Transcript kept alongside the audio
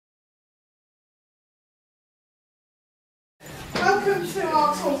welcome to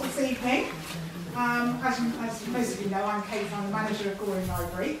our talk this evening. As most of you know, I'm Kate, I'm the manager of Goring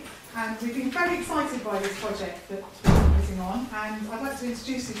Library, and we've been very excited by this project that we've been putting on, and I'd like to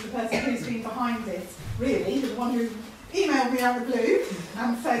introduce you to the person who's been behind it, really, the one who emailed me out of the blue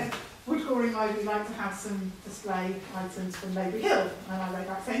and said, would Goring Library like to have some display items from Lowbury Hill? And I wrote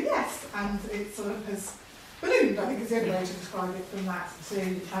back saying yes, and it sort of has ballooned, I think is the only way to describe it, from that to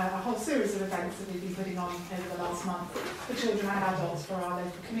a whole series of events that we've been putting on over the last month for children and adults for our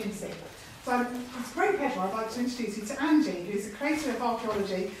local community. So it's a great pleasure. I'd like to introduce you to Angie, who's the creator of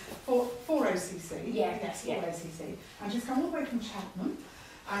archaeology for OCC. Yes, for OCC. And she's come all the way from Cheltenham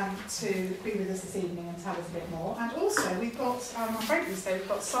to be with us this evening and tell us a bit more. And also we've got, I'm afraid to say, we've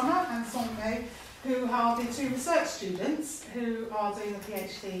got Summer and Seongmee, who are the two research students who are doing a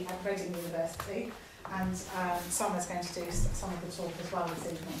PhD at Reading University. And Summer's going to do some of the talk as well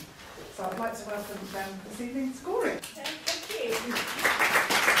this evening. So I'd like to welcome them this evening to Goring. Thank you.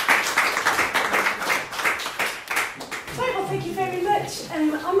 Right, well, thank you very much.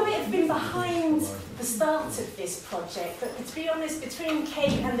 I might have been behind the start of this project, but to be honest, between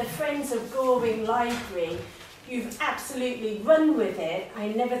Kate and the Friends of Goring Library, you've absolutely run with it. I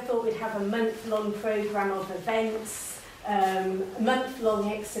never thought we'd have a month-long programme of events, a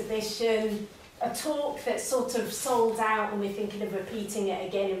month-long exhibition, a talk that's sort of sold out, and we're thinking of repeating it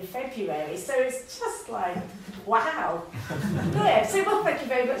again in February. So it's just like, wow. Yeah, so well, thank you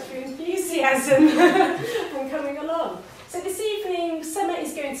very much for your enthusiasm and coming along. So this evening, Summer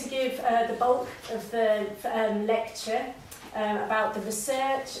is going to give the bulk of the lecture about the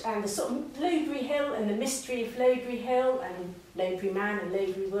research and the sort of Lowbury Hill and the mystery of Lowbury Hill and Lowbury man and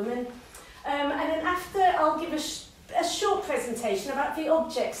Lowbury woman. And then after, I'll give a short presentation about the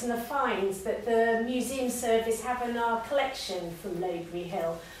objects and the finds that the museum service have in our collection from Lowbury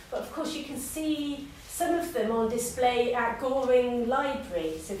Hill. But of course you can see some of them on display at Goring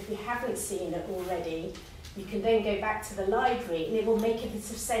Library, so if you haven't seen it already, you can then go back to the library and it will make a bit of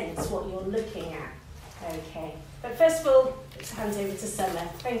sense what you're looking at. Okay, but first of all, let's hand over to Summer.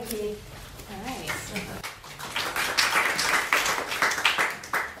 Thank you. All right.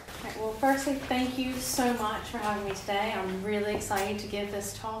 Well, firstly, thank you so much for having me today. I'm really excited to give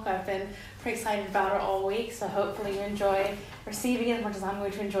this talk. I've been pretty excited about it all week, so hopefully you enjoy receiving it as much as I'm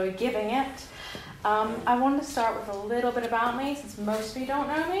going to enjoy giving it. I wanted to start with a little bit about me, since most of you don't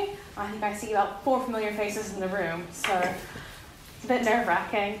know me. I think I see about 4 familiar faces in the room, so it's a bit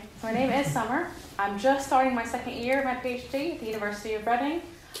nerve-wracking. So my name is Summer. I'm just starting my second year of my PhD at the University of Reading.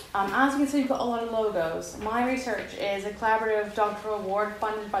 As you can see, we've got a lot of logos. My research is a collaborative doctoral award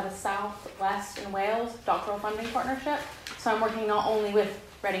funded by the South West and Wales Doctoral Funding Partnership. So I'm working not only with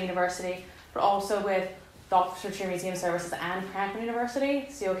Reading University, but also with the Oxfordshire Museum Services and Cranford University.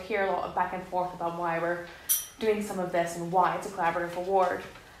 So you'll hear a lot of back and forth about why we're doing some of this and why it's a collaborative award.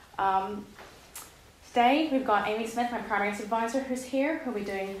 Today we've got Amy Smith, my primary supervisor, who's here, who'll be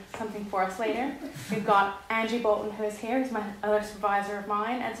doing something for us later. We've got Angie Bolton, who is here, who's my other supervisor of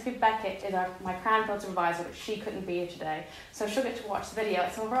mine, and Sophie Beckett is my Cranfield supervisor, but she couldn't be here today. So she'll get to watch the video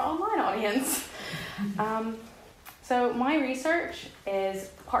like some of our online audience. So my research is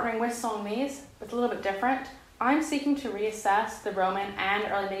partnering with Seongmee's. It's a little bit different. I'm seeking to reassess the Roman and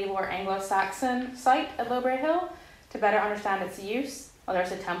early medieval or Anglo-Saxon site at Lowbury Hill to better understand its use, whether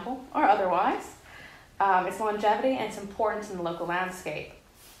it's a temple or otherwise, its longevity and its importance in the local landscape.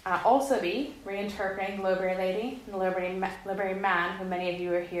 I'll also be reinterpreting the Lowbury lady and the Lowbury man, who many of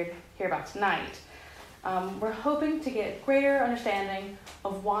you are here to hear about tonight. We're hoping to get greater understanding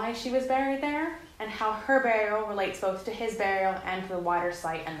of why she was buried there and how her burial relates both to his burial and to the wider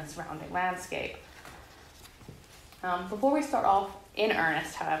site and the surrounding landscape. Before we start off in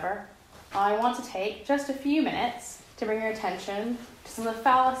earnest, however, I want to take just a few minutes to bring your attention to some of the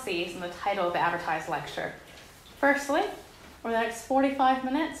fallacies in the title of the advertised lecture. Firstly, over the next 45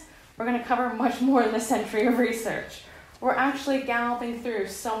 minutes, we're going to cover much more than a century of research. We're actually galloping through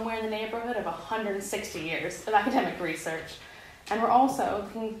somewhere in the neighborhood of 160 years of academic research. And we're also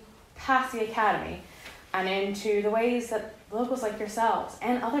looking past the academy and into the ways that locals like yourselves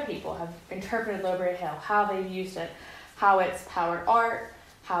and other people have interpreted Lowbury Hill, how they've used it, how it's powered art,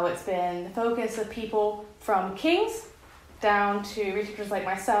 how it's been the focus of people from kings down to researchers like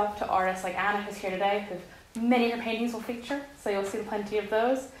myself, to artists like Anna, who's here today, who many of her paintings will feature, so you'll see plenty of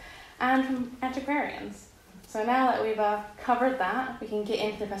those, and from antiquarians. So now that we've covered that, we can get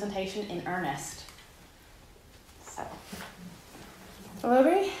into the presentation in earnest. So,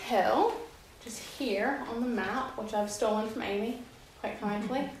 Lowbury Hill, just here on the map, which I've stolen from Amy, quite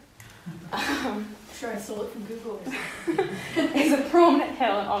kindly. I'm sure I stole it from Google. Is a prominent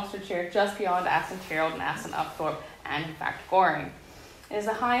hill in Oxfordshire, just beyond Aston Tyrrell and Aston Upthorpe, and in fact Goring. It is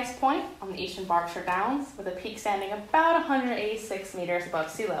the highest point on the eastern Berkshire Downs, with a peak standing about 186 metres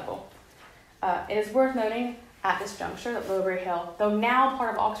above sea level. It is worth noting at this juncture that Lowbury Hill, though now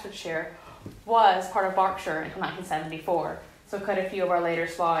part of Oxfordshire, was part of Berkshire until 1974. So quite a few of our later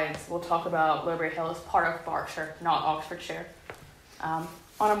slides will talk about Lowbury Hill as part of Berkshire, not Oxfordshire. On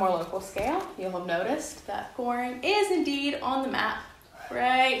a more local scale, you'll have noticed that Goring is indeed on the map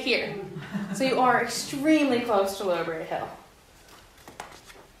right here. So you are extremely close to Lowbury Hill.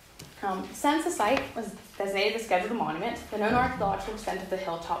 Since the site was designated as a scheduled monument, the known archaeological extent of the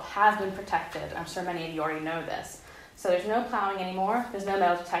hilltop has been protected. I'm sure many of you already know this. So there's no plowing anymore, there's no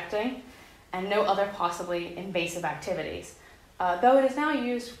metal detecting, and no other possibly invasive activities. Though it is now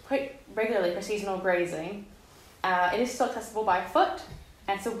used quite regularly for seasonal grazing, it is still accessible by foot,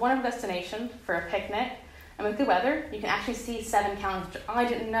 and it's a wonderful destination for a picnic. And with good weather, you can actually see 7 counties, which I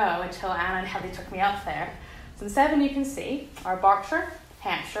didn't know until Anna and Hedley took me up there. So the 7 you can see are Berkshire,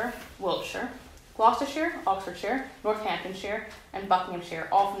 Hampshire, Wiltshire, Gloucestershire, Oxfordshire, Northamptonshire, and Buckinghamshire,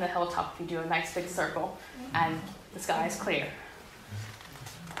 all from the hilltop if you do a nice big circle, and the sky is clear.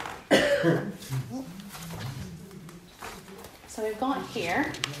 So we've got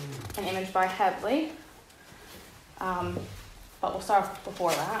here an image by Hedley, but we'll start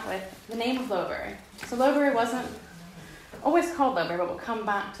before that with the name of Lowbury. So Lowbury wasn't always called Lowbury, but we'll come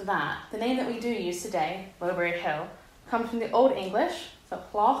back to that. The name that we do use today, Lowbury Hill, comes from the Old English, so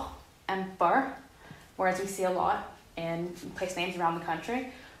loch and bur, whereas we see a lot in place names around the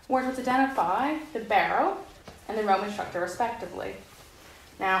country, words which identify the barrow and the Roman structure respectively.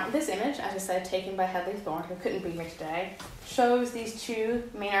 Now, this image, as I said, taken by Hedley Thorne, who couldn't be here today, shows these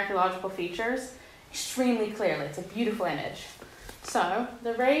 2 main archaeological features extremely clearly. It's a beautiful image. So,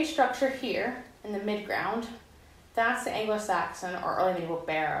 the raised structure here in the midground, that's the Anglo-Saxon or early medieval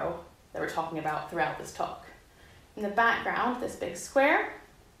barrow that we're talking about throughout this talk. In the background, this big square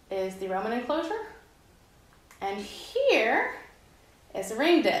is the Roman enclosure, and here is the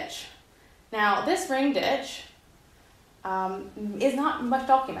ring ditch. Now, this ring ditch is not much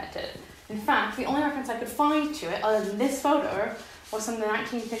documented. In fact, the only reference I could find to it, other than this photo, was some of the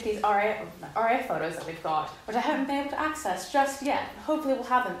 1950s RAF photos that we've got, which I haven't been able to access just yet. Hopefully we'll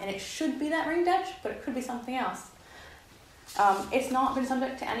have them, and it should be that ring ditch, but it could be something else. It's not been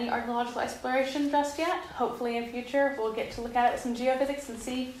subject to any archaeological exploration just yet. Hopefully in future we'll get to look at it with some geophysics and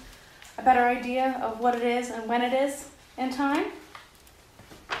see a better idea of what it is and when it is in time.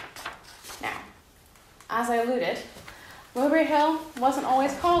 Now, as I alluded, Lowbury Hill wasn't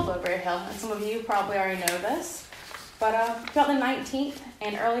always called Lowbury Hill, and some of you probably already know this, but throughout the 19th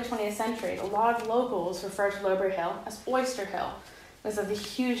and early 20th century, a lot of locals referred to Lowbury Hill as Oyster Hill because of the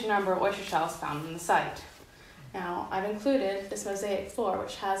huge number of oyster shells found on the site. Now, I've included this mosaic floor,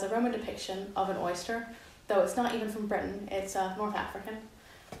 which has a Roman depiction of an oyster, though it's not even from Britain, it's North African.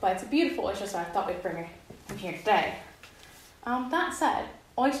 But it's a beautiful oyster, so I thought we'd bring it in here today. That said,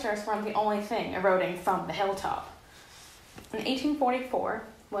 oysters weren't the only thing eroding from the hilltop. In 1844,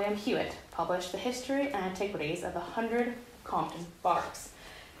 William Hewitt published The History and Antiquities of the 100 Compton Barks,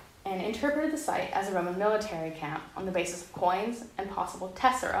 and interpreted the site as a Roman military camp on the basis of coins and possible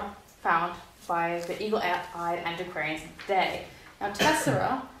tessera found by the eagle-eyed antiquarians of the day. Now,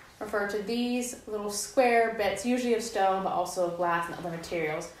 tessera refer to these little square bits, usually of stone, but also of glass and other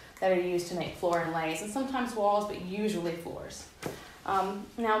materials that are used to make floor inlays, and sometimes walls, but usually floors.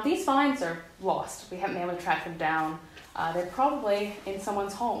 Now, these finds are lost. We haven't been able to track them down. They're probably in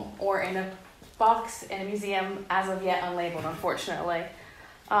someone's home or in a box in a museum as of yet unlabeled, unfortunately.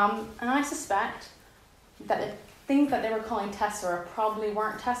 And I suspect that the things that they were calling tessera probably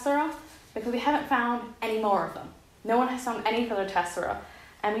weren't tessera because we haven't found any more of them. No one has found any further tessera,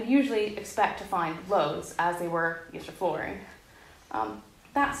 and we usually expect to find loads as they were used for flooring.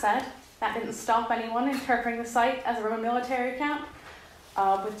 That said, that didn't stop anyone interpreting the site as a Roman military camp,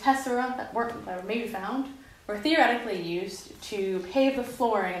 with tessera that were maybe found were theoretically used to pave the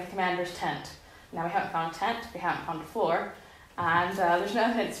flooring of the commander's tent. Now, we haven't found a tent, we haven't found a floor, and there's no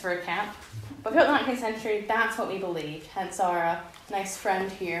evidence for a camp. But throughout the 19th century, that's what we believed, hence our nice friend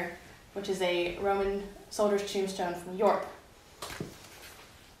here, which is a Roman soldier's tombstone from York.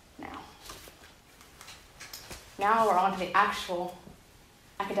 Now we're on to the actual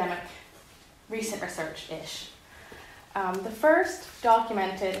academic recent research-ish. The first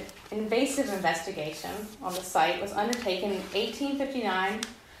documented invasive investigation on the site was undertaken in 1859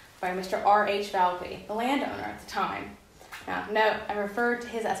 by Mr. R.H. Valby, the landowner at the time. Now, note, I referred to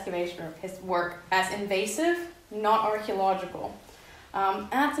his excavation, or his work, as invasive, not archaeological. And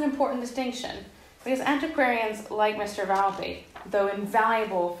that's an important distinction, because antiquarians like Mr. Valby, though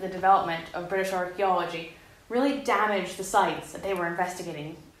invaluable for the development of British archaeology, really damaged the sites that they were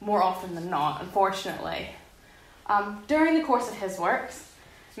investigating more often than not, unfortunately. During the course of his works,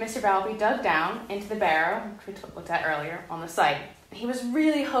 Mr. Balby dug down into the barrow, which we looked at earlier, on the site. He was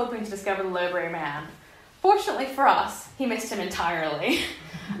really hoping to discover the Lowbury man. Fortunately for us, he missed him entirely.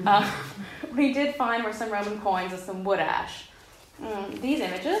 What he did find were some Roman coins and some wood ash. These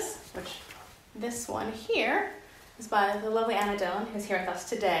images, which this one here is by the lovely Anna Dillon, who's here with us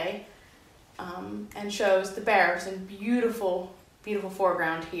today, and shows the barrows in beautiful, beautiful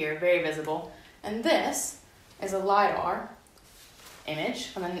foreground here, very visible. And this is a LiDAR image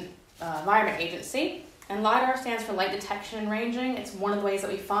from the Environment Agency. And LiDAR stands for light detection and ranging. It's one of the ways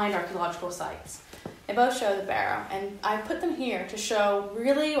that we find archaeological sites. They both show the barrow, and I put them here to show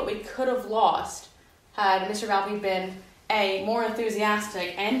really what we could have lost had Mr. Balby been more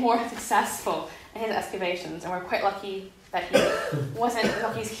enthusiastic and more successful in his excavations, and we're quite lucky that he wasn't as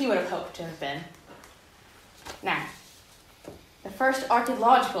lucky as he would have hoped to have been. Now, the first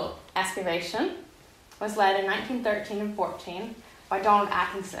archaeological excavation was led in 1913 and 14 by Donald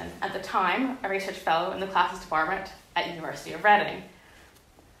Atkinson, at the time a research fellow in the classes department at University of Reading.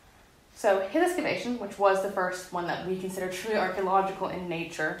 So his excavation, which was the first one that we consider truly archaeological in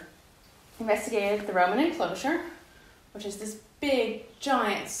nature, investigated the Roman enclosure, which is this big,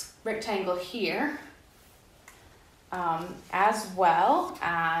 giant rectangle here, as well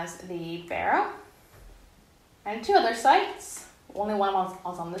as the barrow, and two other sites, only one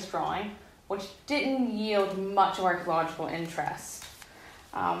was on this drawing, which didn't yield much of archaeological interest.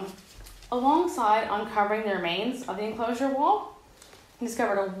 Alongside uncovering the remains of the enclosure wall, he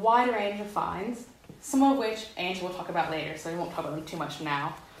discovered a wide range of finds, some of which Angie will talk about later, so we won't talk about them too much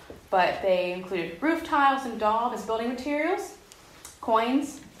now. But they included roof tiles and daub as building materials,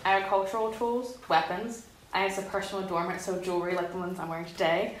 coins, agricultural tools, weapons, items of personal adornment, so jewelry like the ones I'm wearing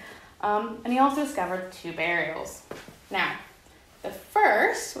today. And he also discovered two burials. Now, the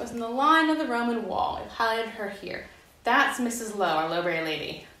first was in the line of the Roman wall. I've highlighted her here. That's Mrs. Lowe, our Lowbury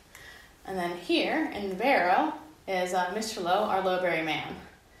lady. And then here in the barrow is Mr. Lowe, our Lowbury man.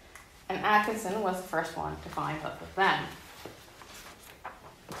 And Atkinson was the first one to find both of them.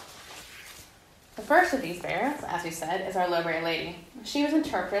 The first of these burials, as we said, is our Lowbury lady. She was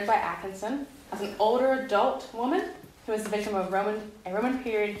interpreted by Atkinson as an older adult woman who was the victim of a Roman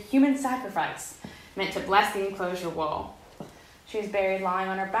period human sacrifice meant to bless the enclosure wall. She was buried lying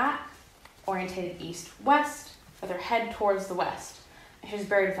on her back, orientated east-west, with her head towards the west. And she was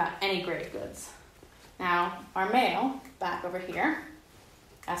buried without any grave goods. Now, our male, back over here,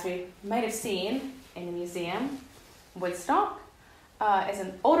 as we might have seen in the museum, Woodstock, is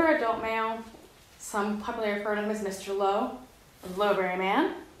an older adult male. Some popularly refer to him as Mr. Lowe, the Lowbury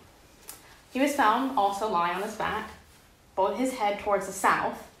man. He was found also lying on his back, both his head towards the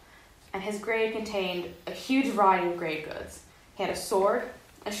south, and his grave contained a huge variety of grave goods. He had a sword,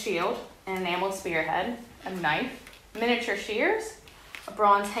 a shield, an enameled spearhead, a knife, miniature shears, a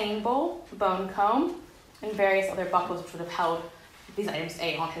bronze hanging bowl, a bone comb, and various other buckles which would have held these items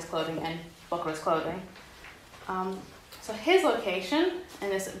on his clothing and buckled his clothing. So his location in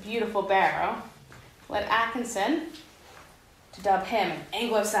this beautiful barrow led Atkinson to dub him an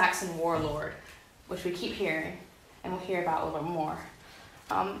Anglo-Saxon warlord, which we keep hearing, and we'll hear about a little bit more.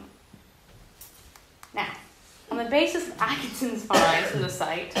 Now, on the basis of Atkinson's finds from the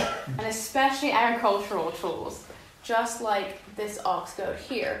site, and especially agricultural tools, just like this ox goad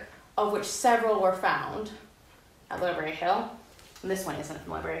here, of which several were found at Lowbury Hill, and this one isn't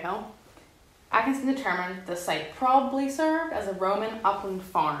from Lowbury Hill, Atkinson determined the site probably served as a Roman upland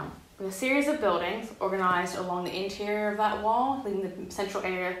farm, with a series of buildings organized along the interior of that wall, leaving the central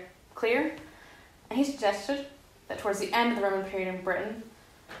area clear. And he suggested that towards the end of the Roman period in Britain,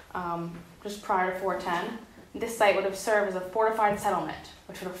 just prior to 410, this site would have served as a fortified settlement,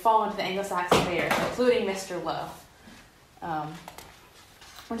 which would have fallen to the Anglo-Saxon invaders, including Mr. Lowe,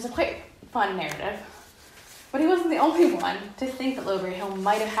 which is a quite fun narrative. But he wasn't the only one to think that Lowbury Hill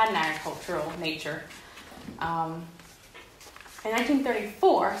might have had an agricultural nature. In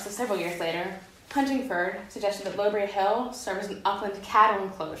 1934, so several years later, Huntingford suggested that Lowbury Hill served as an upland cattle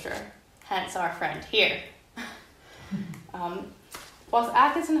enclosure, hence our friend here. Whilst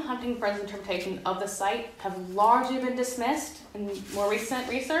Atkinson and Huntingford's interpretation of the site have largely been dismissed in more recent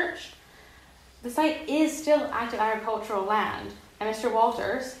research, the site is still active agricultural land, and Mr.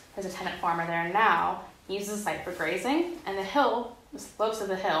 Walters, who's a tenant farmer there now, uses the site for grazing, and the hill, the slopes of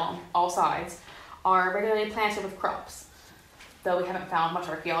the hill on all sides, are regularly planted with crops. Though we haven't found much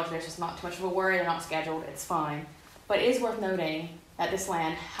archaeology, there's just not too much of a worry, they're not scheduled, it's fine. But it is worth noting that this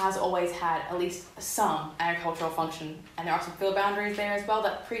land has always had at least some agricultural function, and there are some field boundaries there as well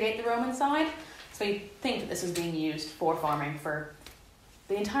that predate the Roman side, So you think that this was being used for farming for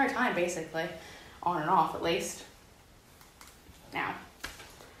the entire time, basically, on and off at least. Now,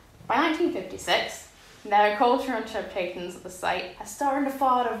 by 1956, the agricultural interpretations of the site had started to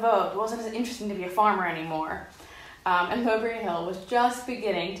fall out of vogue. It wasn't as interesting to be a farmer anymore. And Lowbury Hill was just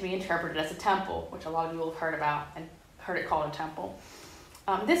beginning to be interpreted as a temple, which a lot of you will have heard about and heard it called a temple.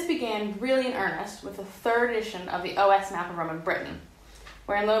 This began really in earnest with the third edition of the OS map of Roman Britain,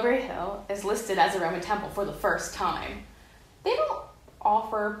 wherein Lowbury Hill is listed as a Roman temple for the first time. They don't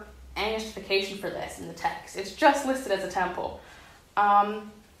offer any justification for this in the text. It's just listed as a temple.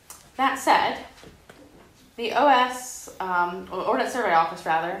 That said, the OS, Ordnance Survey Office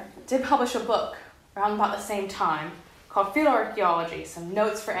rather, did publish a book around about the same time called Field Archaeology, Some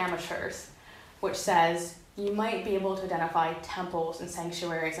Notes for Amateurs, which says you might be able to identify temples and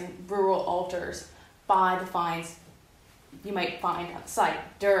sanctuaries and rural altars by the finds you might find at the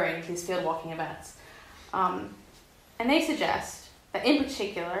site during these field walking events. And they suggest that in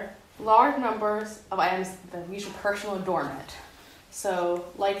particular, large numbers of items that use for personal adornment, so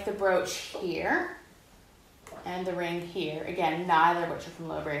like the brooch here and the ring here, again, neither of which are from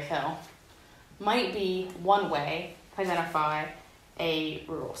Lowbury Hill, might be one way to identify a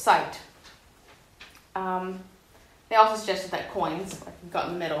rural site. They also suggested that coins, like we've got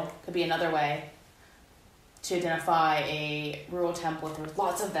in the middle, could be another way to identify a rural temple if there was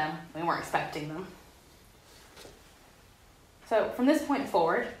lots of them. We weren't expecting them. So from this point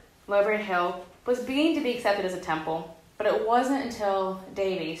forward, Lowbury Hill was beginning to be accepted as a temple, but it wasn't until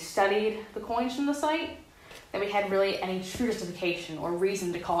Davy studied the coins from the site that we had really any true justification or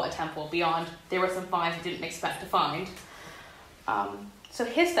reason to call it a temple beyond there were some finds we didn't expect to find. So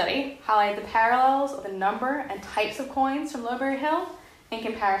his study highlighted the parallels of the number and types of coins from Lowbury Hill in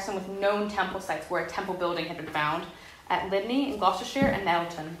comparison with known temple sites where a temple building had been found at Lydney in Gloucestershire and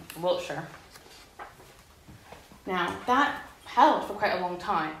Nettleton in Wiltshire. Now, that held for quite a long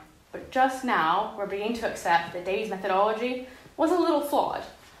time, but just now we're beginning to accept that Davy's methodology was a little flawed.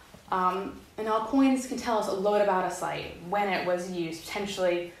 And our coins can tell us a lot about a site, when it was used,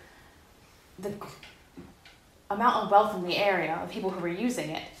 potentially the amount of wealth in the area of people who were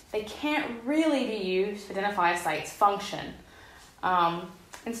using it. They can't really be used to identify a site's function.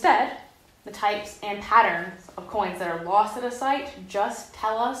 Instead, the types and patterns of coins that are lost at a site just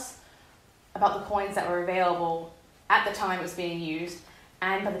tell us about the coins that were available at the time it was being used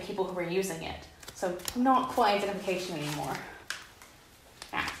and by the people who were using it. So not quite identification anymore.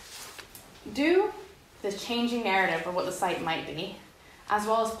 Now, due to this changing narrative of what the site might be, as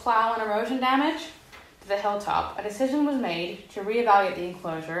well as plow and erosion damage to the hilltop, a decision was made to reevaluate the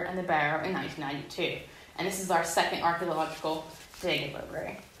enclosure and the barrow in 1992. And this is our second archaeological dig at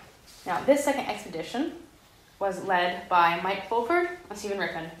Lowbury. Now, this second expedition was led by Mike Fulford and Stephen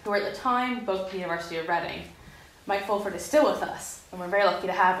Rippon, who were at the time both at the University of Reading. Mike Fulford is still with us, and we're very lucky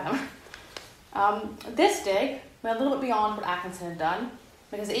to have him. This dig went a little bit beyond what Atkinson had done,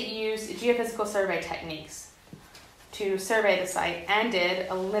 because it used geophysical survey techniques to survey the site and did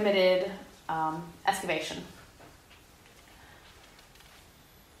a limited excavation.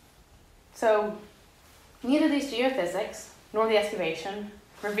 So neither these geophysics nor the excavation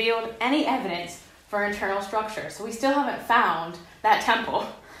revealed any evidence for internal structure, so we still haven't found that temple.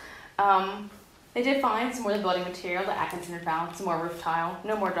 They did find some more of the building material that Atkinson had found, some more roof tile,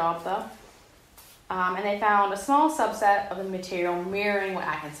 no more daub though. And they found a small subset of the material mirroring what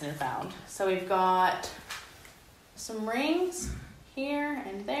Atkinson had found. So we've got some rings here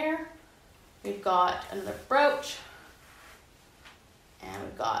and there. We've got another brooch. And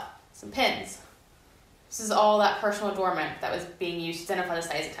we've got some pins. This is all that personal adornment that was being used to identify the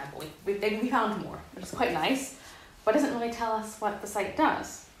site as a temple. We found more, which is quite nice, but doesn't really tell us what the site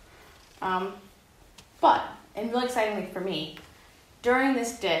does. But, and really excitingly for me, during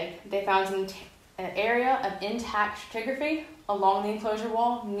this dig, they found an area of intact stratigraphy along the enclosure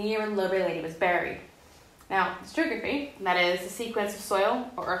wall near where the Lowbury lady was buried. Now, stratigraphy, that is the sequence of soil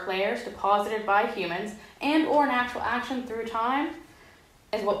or earth layers deposited by humans and or natural action through time,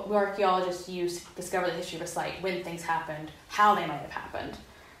 is what archaeologists use to discover the history of a site, when things happened, how they might have happened.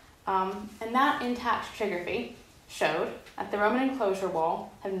 And that intact stratigraphy showed that the Roman enclosure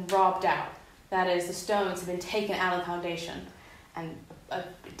wall had been robbed out. That is, the stones had been taken out of the foundation and a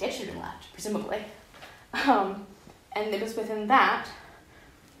ditch had been left, presumably. And it was within that,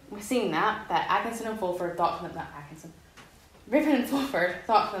 seeing that Atkinson and Fulford thought to them, Rippon and Fulford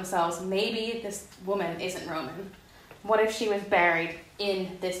thought to themselves, maybe this woman isn't Roman. What if she was buried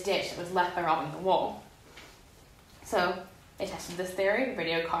in this ditch that was left by robbing the wall? So they tested this theory,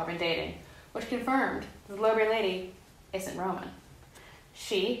 radiocarbon dating, which confirmed that the Lowbury lady isn't Roman.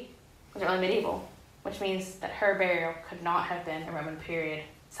 She was early medieval, which means that her burial could not have been a Roman period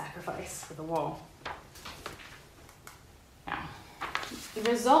sacrifice for the wall. Now, the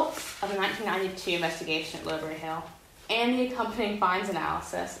results of the 1992 investigation at Lowbury Hill and the accompanying finds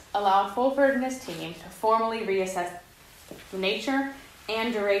analysis allowed Fulford and his team to formally reassess the nature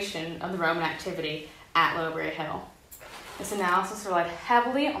and duration of the Roman activity at Lowbury Hill. This analysis relied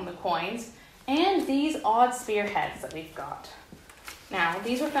heavily on the coins and these odd spearheads that we've got. Now,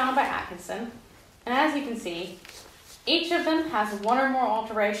 these were found by Atkinson, and as you can see, each of them has one or more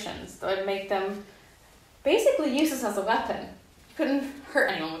alterations that would make them basically useless as a weapon. You couldn't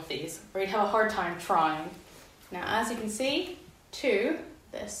hurt anyone with these, or you'd have a hard time trying. Now, as you can see,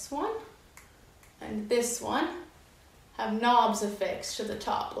 this one and this one, have knobs affixed to the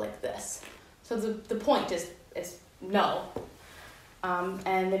top like this. So the point is null.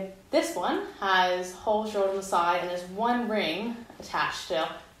 This one has holes drilled on the side and there's one ring attached still.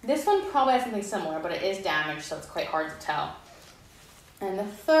 This one probably has something similar, but it is damaged, so it's quite hard to tell. And the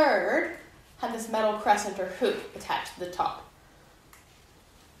third had this metal crescent or hoop attached to the top.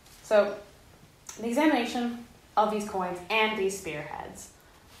 So the examination of these coins and these spearheads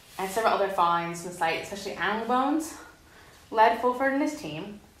and several other finds from the site, especially animal bones, led Fulford and his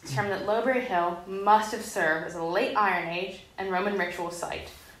team to determine that Lowbury Hill must have served as a late Iron Age and Roman ritual site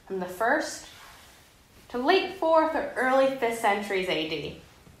from the 1st to late 4th or early 5th centuries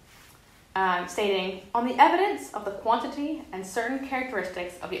AD, stating, on the evidence of the quantity and certain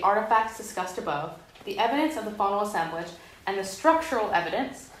characteristics of the artifacts discussed above, the evidence of the faunal assemblage, and the structural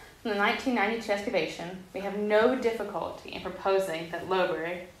evidence from the 1992 excavation, we have no difficulty in proposing that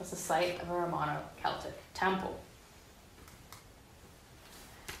Lowbury was the site of a Romano-Celtic temple.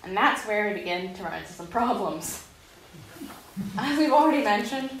 And that's where we begin to run into some problems. As we've already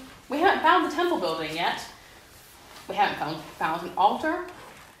mentioned, we haven't found the temple building yet. We haven't found an altar.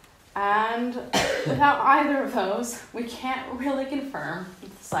 And without either of those, we can't really confirm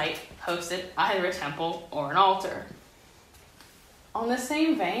that the site hosted either a temple or an altar. On the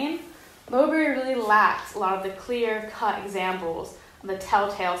same vein, Lowbury really lacks a lot of the clear-cut examples of the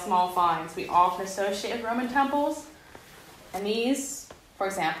telltale small finds we often associate with Roman temples. And these, for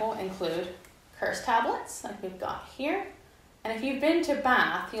example, include curse tablets, like we've got here. And if you've been to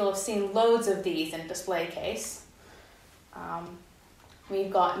Bath, you'll have seen loads of these in a display case. We've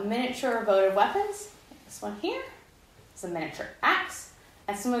got miniature votive weapons. This one here is a miniature axe.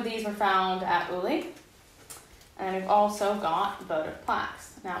 And some of these were found at Uli. And we've also got votive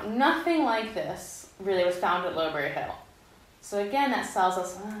plaques. Now, nothing like this really was found at Lowbury Hill. So again, that tells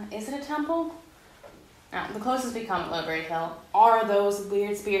us, is it a temple? Now, the closest we come at Lowbury Hill are those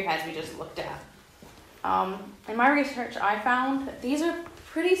weird spearheads we just looked at. In my research, I found that these are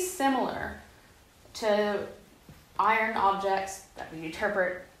pretty similar to iron objects that we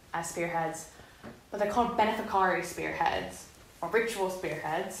interpret as spearheads, but they're called beneficari spearheads, or ritual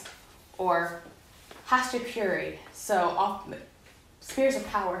spearheads, or hastapuri, so spears of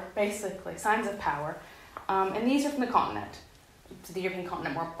power, basically, signs of power. And these are from the continent, to the European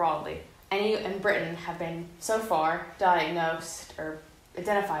continent more broadly. Any in Britain have been so far diagnosed, or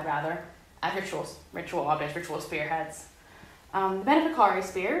identified rather, as ritual objects, ritual spearheads. The beneficari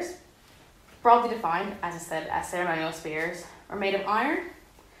spears, broadly defined, as I said, as ceremonial spears, are made of iron.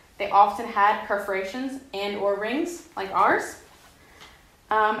 They often had perforations and or rings, like ours.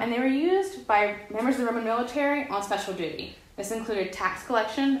 And they were used by members of the Roman military on special duty. This included tax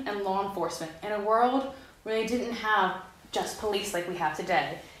collection and law enforcement in a world where they didn't have just police like we have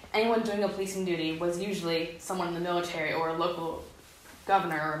today. Anyone doing a policing duty was usually someone in the military or a local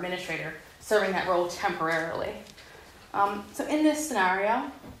governor or administrator serving that role temporarily. So in this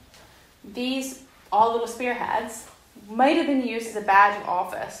scenario, these all little spearheads might have been used as a badge of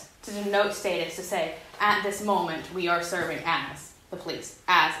office to denote status, to say, at this moment we are serving as the police,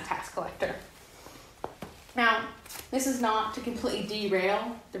 as a tax collector. Now, this is not to completely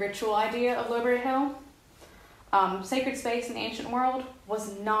derail the ritual idea of Lowbury Hill. Sacred space in the ancient world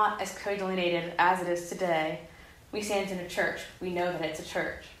was not as clearly delineated as it is today. We stand in a church, we know that it's a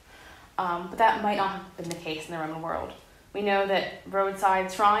church. But that might not have been the case in the Roman world. We know that roadside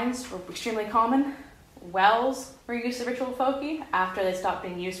shrines were extremely common. Wells were used as ritual foci after they stopped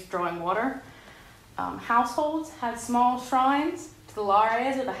being used for drawing water. Households had small shrines to the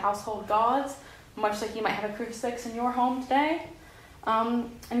lares, or the household gods, much like you might have a crucifix in your home today.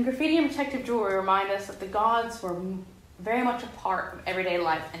 And graffiti and protective jewelry remind us that the gods were very much a part of everyday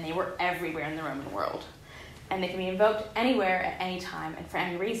life, and they were everywhere in the Roman world. And they can be invoked anywhere at any time and for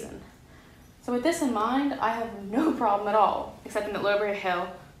any reason. So with this in mind, I have no problem at all accepting that Lowbury Hill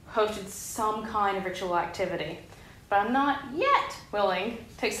hosted some kind of ritual activity. but I'm not yet willing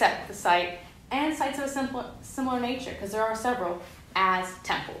to accept the site and sites of a similar nature, because there are several, as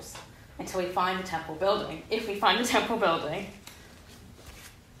temples, until we find the temple building, if we find the temple building.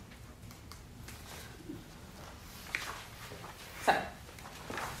 So,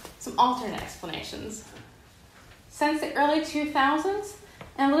 some alternate explanations. Since the early 2000s,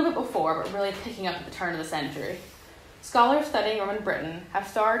 and a little bit before, but really picking up at the turn of the century, scholars studying Roman Britain have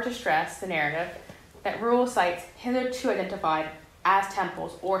started to stress the narrative that rural sites hitherto identified as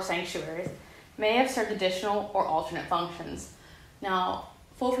temples or sanctuaries may have served additional or alternate functions. Now,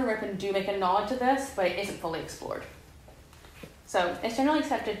 Fulford and Ripon do make a nod to this, but it isn't fully explored. So, it's generally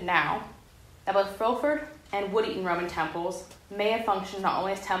accepted now that both Fulford and Wood-Eaton Roman temples may have functioned not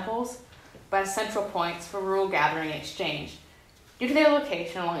only as temples, but as central points for rural gathering and exchange, due to their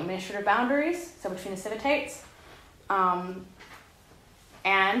location along administrative boundaries, so between the civitates,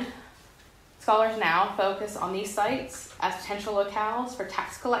 and scholars now focus on these sites as potential locales for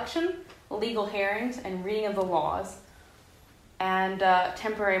tax collection, legal hearings, and reading of the laws, and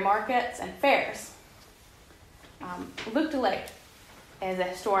temporary markets and fairs. Luc Delict is a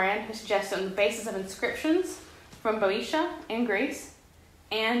historian who suggests on the basis of inscriptions from Boeotia in Greece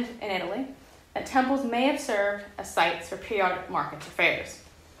and in Italy that temples may have served as sites for periodic markets or fairs.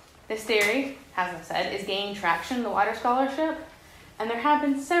 This theory, as I said, is gaining traction in the wider scholarship, and there have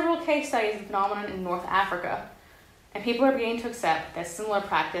been several case studies of the phenomenon in North Africa, and people are beginning to accept that similar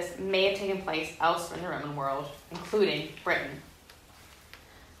practice may have taken place elsewhere in the Roman world, including Britain.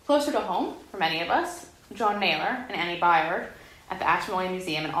 Closer to home, for many of us, John Naylor and Annie Byard at the Ashmolean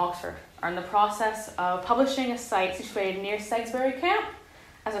Museum in Oxford are in the process of publishing a site situated near Salisbury Camp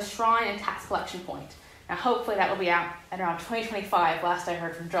as a shrine and tax collection point. Now, hopefully that will be out at around 2025, last I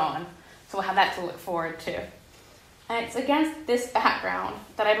heard from John, so we'll have that to look forward to. And it's against this background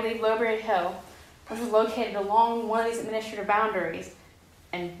that I believe Lowbury Hill, which was located along one of these administrative boundaries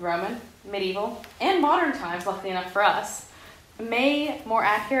in Roman, medieval, and modern times, luckily enough for us, may more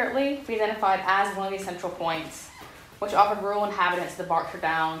accurately be identified as one of these central points, which offered rural inhabitants of the Berkshire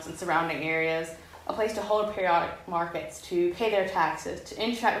Downs and surrounding areas a place to hold periodic markets, to pay their taxes, to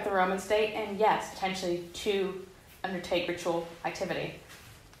interact with the Roman state, and yes, potentially to undertake ritual activity.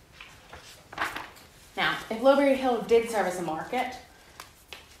 Now, if Lowbury Hill did serve as a market,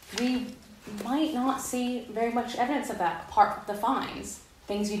 we might not see very much evidence of that apart from the finds,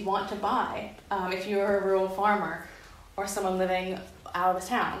 things you'd want to buy if you were a rural farmer or someone living out of the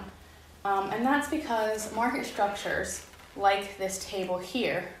town. And that's because market structures, like this table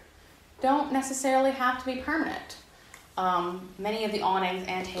here, don't necessarily have to be permanent. Many of the awnings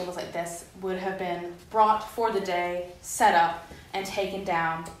and tables like this would have been brought for the day, set up, and taken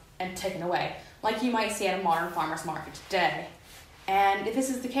down and taken away, like you might see at a modern farmer's market today. And if this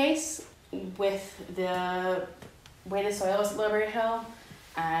is the case, with the way the soil is at Lowbury Hill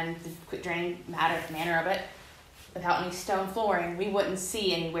and the quick draining manner of it, without any stone flooring, we wouldn't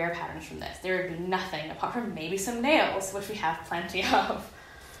see any wear patterns from this. There would be nothing apart from maybe some nails, which we have plenty of.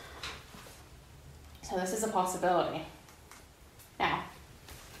 So this is a possibility. Now,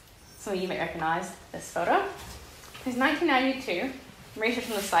 some of you may recognize this photo. Since 1992, research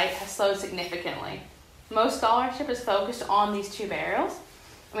on the site has slowed significantly. Most scholarship is focused on these two burials,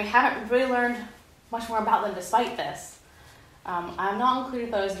 and we haven't really learned much more about them despite this. I've not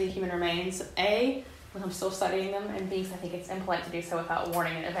included those of the human remains, A, because I'm still studying them, and B, because I think it's impolite to do so without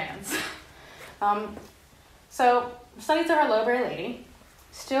warning in advance. So, studies of our Lowbury lady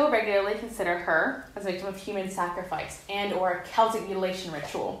still regularly consider her as a victim of human sacrifice and or a Celtic mutilation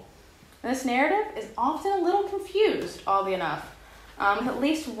ritual. And this narrative is often a little confused, oddly enough, with at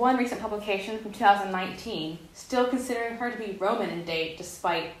least one recent publication from 2019 still considering her to be Roman in date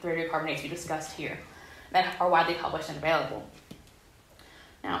despite the radiocarbonates we discussed here that are widely published and available.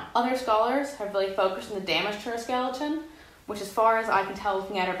 Now, other scholars have really focused on the damage to her skeleton, which as far as I can tell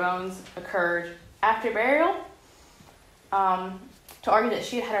looking at her bones occurred after burial, to argue that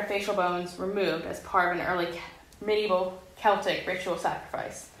she had her facial bones removed as part of an early medieval Celtic ritual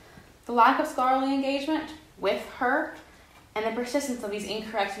sacrifice. The lack of scholarly engagement with her and the persistence of these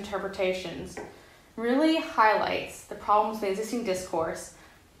incorrect interpretations really highlights the problems with the existing discourse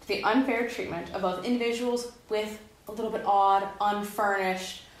to the unfair treatment of both individuals with a little bit odd,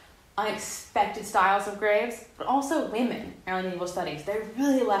 unfurnished, unexpected styles of graves, but also women in early medieval studies. They're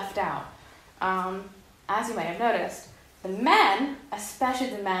really left out. As you might have noticed, the men,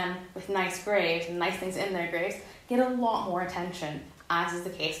 especially the men with nice graves and nice things in their graves, get a lot more attention, as is the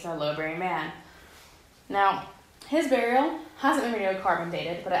case with our Lowbury man. Now, his burial hasn't been radiocarbon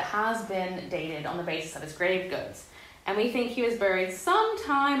dated, but it has been dated on the basis of his grave goods. And we think he was buried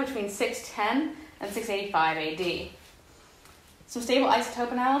sometime between 610 and 685 AD. Some stable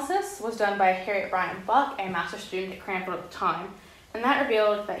isotope analysis was done by Harriet Bryant Buck, a master's student at Cranfield at the time, and that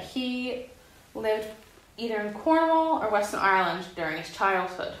revealed that he lived either in Cornwall or Western Ireland during his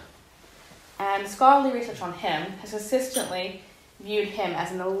childhood. And scholarly research on him has consistently viewed him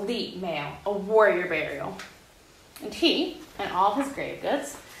as an elite male, a warrior burial. And he and all of his grave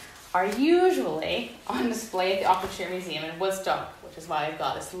goods are usually on display at the Oxfordshire Museum in Woodstock, which is why I've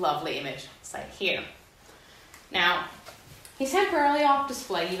got this lovely image site here. Now, he's temporarily off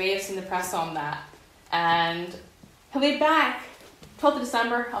display. You may have seen the press on that. And he'll be back 12th of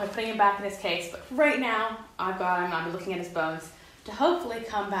December. I'll be putting him back in his case. But right now, I've got him. I'll be looking at his bones to hopefully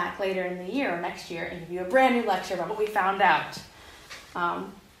come back later in the year or next year and give you a brand new lecture about what we found out.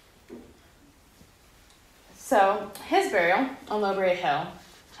 So his burial on Lowbury Hill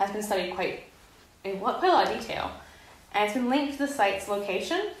has been studied in quite a lot of detail. And it's been linked to the site's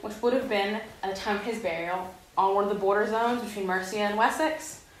location, which would have been, at the time of his burial, on one of the border zones between Mercia and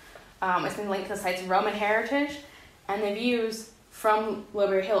Wessex. It's been linked to the site's Roman heritage and the views from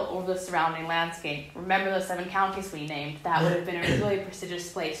Lowbury Hill over the surrounding landscape. Remember those 7 counties we named? That would have been a really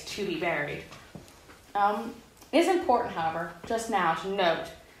prestigious place to be buried. It is important, however, just now to note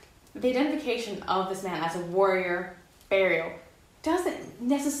that the identification of this man as a warrior burial doesn't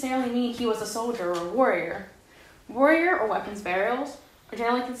necessarily mean he was a soldier or a warrior. Warrior or weapons burials are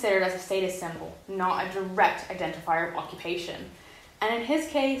generally considered as a status symbol, not a direct identifier of occupation. And in his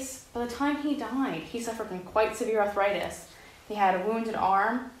case, by the time he died, he suffered from quite severe arthritis. He had a wounded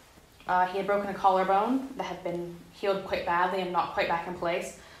arm, he had broken a collarbone that had been healed quite badly and not quite back in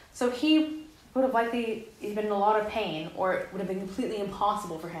place. So he would have likely been in a lot of pain, or it would have been completely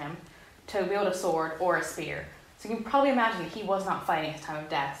impossible for him to wield a sword or a spear. So you can probably imagine that he was not fighting at his time of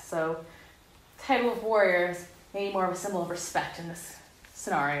death. So the title of warrior is maybe more of a symbol of respect in this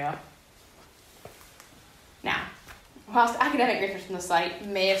scenario. Now, whilst academic research on the site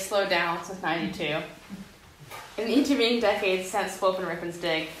may have slowed down since '92, in the intervening decades since Swope and Rippon's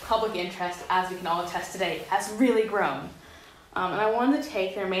dig, public interest, as we can all attest today, has really grown. And I wanted to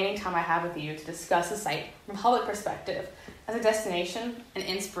take the remaining time I have with you to discuss the site from a public perspective as a destination, an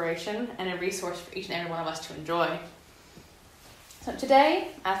inspiration, and a resource for each and every one of us to enjoy. So today,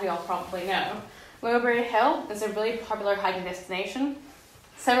 as we all probably know, Lowbury Hill is a really popular hiking destination.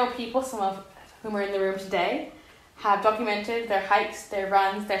 Several people, some of whom are in the room today, have documented their hikes, their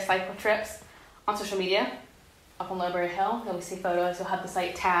runs, their cycle trips on social media. Up on Lowbury Hill, you'll see photos, you'll have the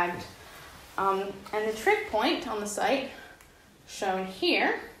site tagged. And the trig point on the site, shown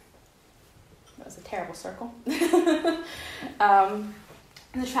here, that was a terrible circle, is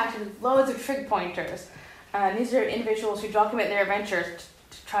attracted with loads of trig pointers. These are individuals who document their adventures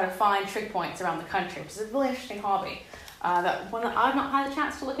to try to find trig points around the country, which is a really interesting hobby. One that I've not had a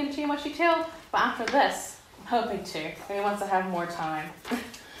chance to look into in much detail, but after this, I'm hoping to, maybe once I have more time.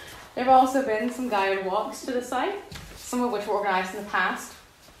 There have also been some guided walks to the site, some of which were organised in the past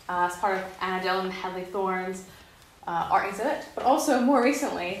as part of Dillon and Hedley Thorne's art exhibit, but also more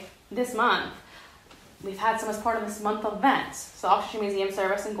recently, this month, we've had some as part of this month of events. So Oxfordshire Museum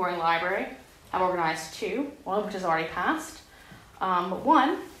Service and Goring Library have organised 2, one of which has already passed. But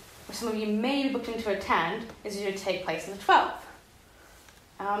one, which some of you may be booked in to attend, is due to take place on the 12th.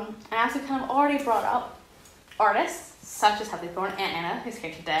 And as we kind of already brought up, artists such as Hedley Thorne and Anna, who's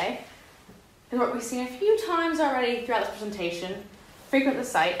here today, whose work we've seen a few times already throughout this presentation, frequent the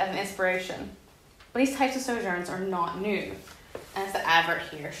site as an inspiration. But these types of sojourns are not new, as the advert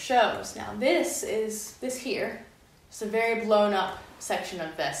here shows. Now this here is a very blown up section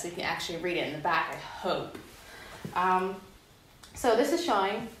of this, so you can actually read it in the back, I hope. So this is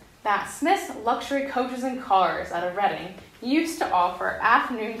showing that Smith's Luxury Coaches and Cars out of Reading used to offer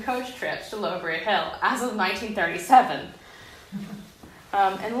afternoon coach trips to Lowbury Hill as of 1937.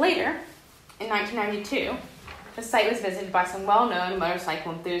 And later, in 1992, the site was visited by some well-known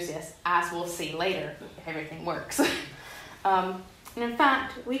motorcycle enthusiasts, as we'll see later, if everything works. And in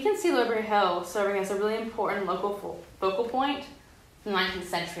fact, we can see Lowbury Hill serving as a really important local focal point from the 19th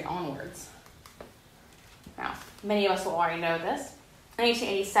century onwards. Now, many of us will already know this. In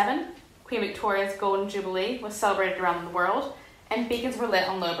 1887, Queen Victoria's Golden Jubilee was celebrated around the world, and beacons were lit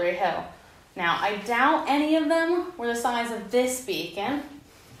on Lowbury Hill. Now, I doubt any of them were the size of this beacon.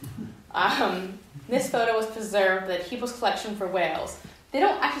 This photo was preserved by the People's Collection for Wales. They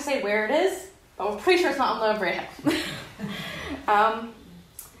don't actually say where it is, but we're pretty sure it's not on Lowbury Hill.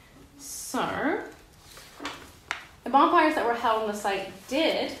 So, the bonfires that were held on the site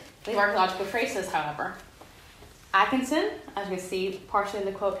did leave archaeological traces, however. Atkinson, as you can see partially in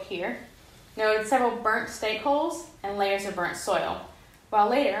the quote here, noted several burnt stake holes and layers of burnt soil, while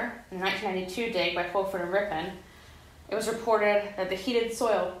later, in the 1992 dig by Fulford and Ripon, It was reported that the heated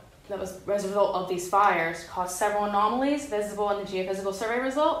soil that was as a result of these fires caused several anomalies visible in the geophysical survey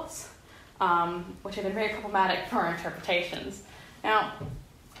results, which have been very problematic for our interpretations. Now,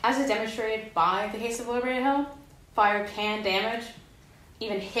 as is demonstrated by the case of Lowbury Hill, fire can damage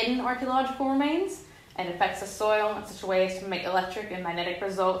even hidden archaeological remains and affects the soil in such ways to make electric and magnetic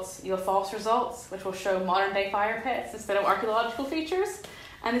results yield false results, which will show modern-day fire pits instead of archaeological features.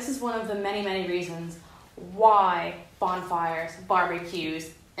 And this is one of the many, many reasons why bonfires,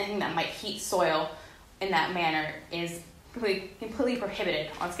 barbecues, anything that might heat soil in that manner is completely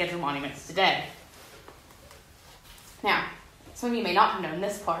prohibited on scheduled monuments today. Now, some of you may not have known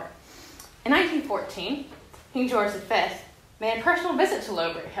this part. In 1914, King George V made a personal visit to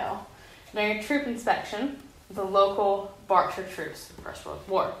Lowbury Hill during a troop inspection of the local Berkshire troops in the First World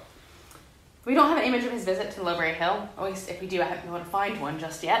War. We don't have an image of his visit to Lowbury Hill, at least if we do, I haven't been able to find one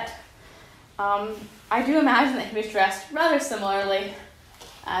just yet. I do imagine that he was dressed rather similarly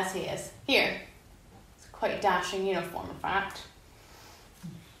as he is here. It's a quite dashing uniform, in fact.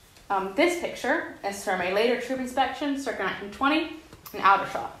 This picture is from a later troop inspection, circa 1920, in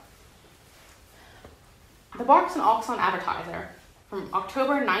Aldershot. The Berks and Oxon Advertiser from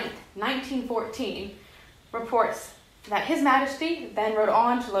October 9th, 1914, reports that His Majesty then rode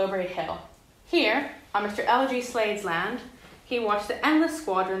on to Lowbury Hill. Here, on Mr. L.G. Slade's land, he watched the endless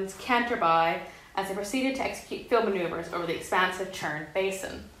squadrons canter by as they proceeded to execute field maneuvers over the expansive Churn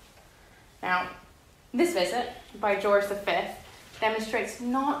Basin. Now, this visit by George V demonstrates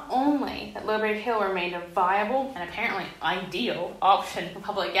not only that Lowbury Hill remained a viable and apparently ideal option for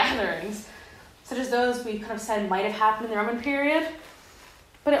public gatherings, such as those we could have said might have happened in the Roman period,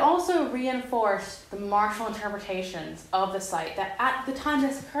 but it also reinforced the martial interpretations of the site that at the time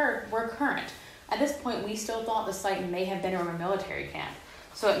this occurred were current. At this point, we still thought the site may have been a Roman military camp,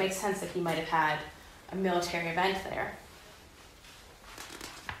 so it makes sense that he might have had a military event there.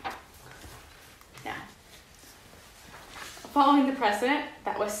 Now, following the precedent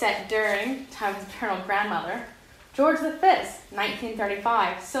that was set during the time of his maternal grandmother, George V's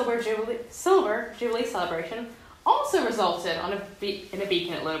 1935 Silver Jubilee celebration also resulted in a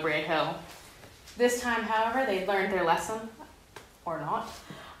beacon at Lowbury Hill. This time, however, they learned their lesson, or not,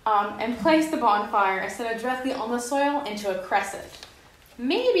 and placed the bonfire instead of directly on the soil into a crescent.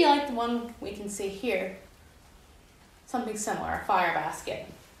 Maybe like the one we can see here. Something similar, a fire basket.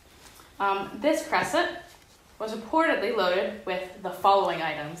 This crescent was reportedly loaded with the following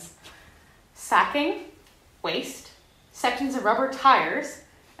items: sacking, waste, sections of rubber tires,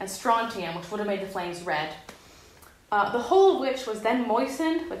 and strontium, which would have made the flames red. The whole of which was then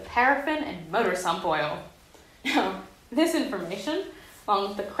moistened with paraffin and motor sump oil. Now, this information, along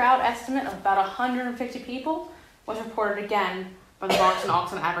with the crowd estimate of about 150 people, was reported again by the Berks and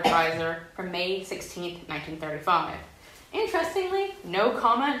Oxon Advertiser from May 16, 1935. Interestingly, no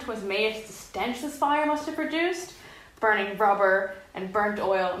comment was made as to the stench this fire must have produced, burning rubber and burnt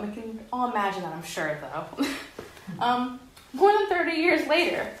oil, and we can all imagine that, I'm sure, though. More than 30 years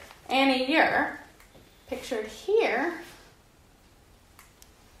later, Annie Ure, pictured here,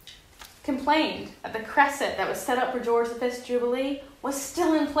 complained that the crescent that was set up for George V's Jubilee was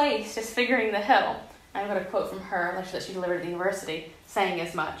still in place, disfiguring the hill. I've got a quote from her, lecture that she delivered at the university, saying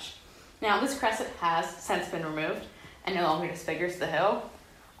as much. Now, this crescent has since been removed and no longer disfigures the hill.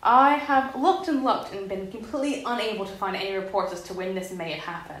 I have looked and looked and been completely unable to find any reports as to when this may have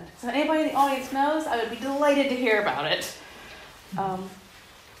happened. So if anybody in the audience knows, I would be delighted to hear about it.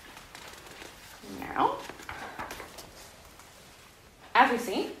 Now, as we've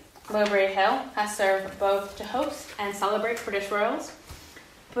seen, Lowbury Hill has served both to host and celebrate British royals,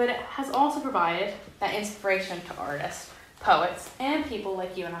 but it has also provided that inspiration to artists, poets, and people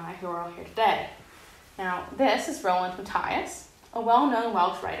like you and I who are all here today. Now, this is Roland Mathais, a well-known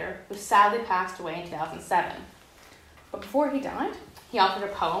Welsh writer who sadly passed away in 2007. But before he died, he authored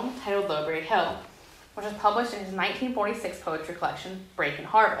a poem titled Lowbury Hill, which was published in his 1946 poetry collection, Break and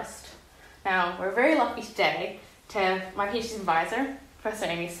Harvest. Now, we're very lucky today to have my PhD advisor, Professor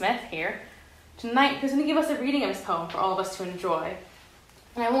Amy Smith, here tonight, who's going to give us a reading of his poem for all of us to enjoy.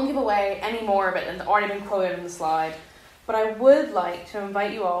 And I won't give away any more of it than already been quoted in the slide, but I would like to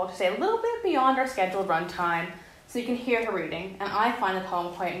invite you all to stay a little bit beyond our scheduled run time so you can hear her reading, and I find the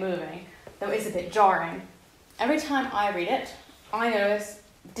poem quite moving, though it is a bit jarring. Every time I read it, I notice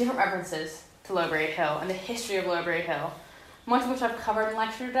different references to Lowbury Hill and the history of Lowbury Hill, much of which I've covered in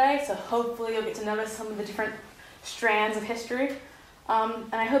lecture today, so hopefully you'll get to notice some of the different strands of history,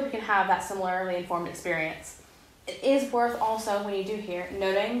 and I hope you can have that similarly informed experience. It is worth also, when you do hear,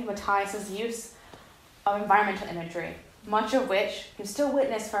 noting Matthias's use of environmental imagery, much of which you can still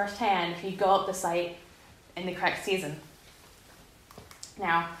witness firsthand if you go up the site in the correct season.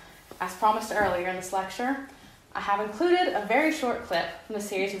 Now, as promised earlier in this lecture, I have included a very short clip from the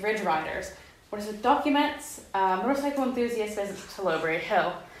series of Ridge Riders, which documents motorcycle enthusiasts' visits to Lowbury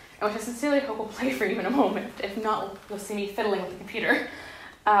Hill, and which I sincerely hope will play for you in a moment. If not, you'll see me fiddling with the computer.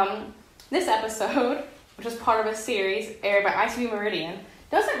 This episode, which is part of a series aired by ITV Meridian,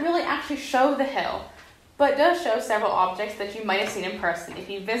 doesn't really actually show the hill, but does show several objects that you might have seen in person if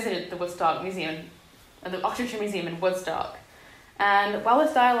you visited the Woodstock Museum, the Oxfordshire Museum in Woodstock. And while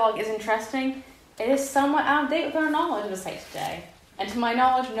this dialogue is interesting, it is somewhat out of date with our knowledge of the site today. And to my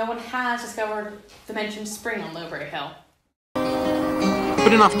knowledge, no one has discovered the mentioned spring on Lowbury Hill.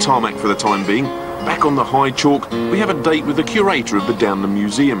 But enough tarmac for the time being. Back on the high chalk, we have a date with the curator of the Downham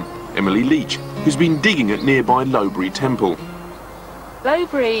Museum, Emily Leach, who's been digging at nearby Lowbury Temple.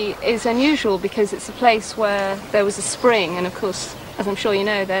 Lowbury is unusual because it's a place where there was a spring, and of course, as I'm sure you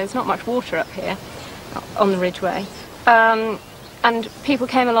know, there's not much water up here on the Ridgeway. And people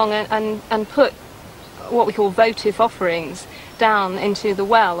came along and put what we call votive offerings down into the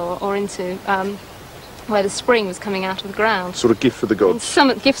well or into where the spring was coming out of the ground. Sort of gift for the gods.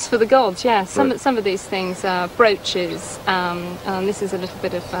 And some gifts for the gods, yeah. Right. Some of these things are brooches. This is a little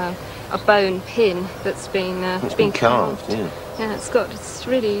bit of a bone pin that's been carved. Yeah. Yeah, it's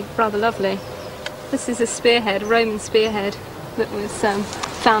really rather lovely. This is a spearhead, a Roman spearhead that was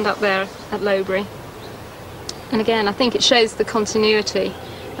found up there at Lowbury. And again, I think it shows the continuity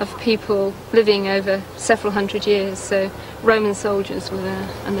of people living over several hundred years. So Roman soldiers were there,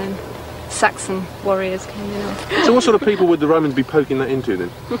 and then Saxon warriors came in. So what sort of people would the Romans be poking that into then?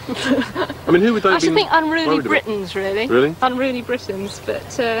 I mean, who would they be? I should think unruly Britons, really. Really? Unruly Britons,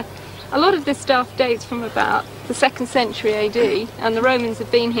 but a lot of this stuff dates from about the 2nd century AD, and the Romans have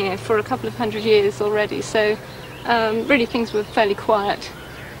been here for a couple of hundred years already, so really things were fairly quiet.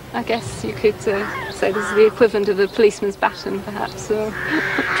 I guess you could say this is the equivalent of a policeman's baton, perhaps, or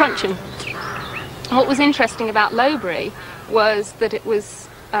truncheon. What was interesting about Lowbury was that it was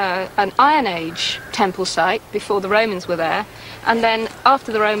an Iron Age temple site before the Romans were there, and then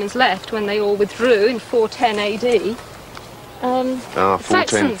after the Romans left, when they all withdrew in 410 AD, 410.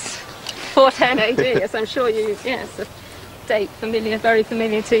 Saxons, 410 AD, as I'm sure yes, a date very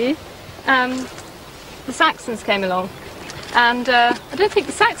familiar to you. The Saxons came along. And I don't think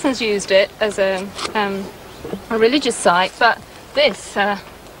the Saxons used it as a religious site, but this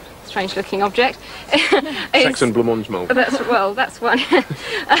strange-looking object Saxon blancmange. That's one.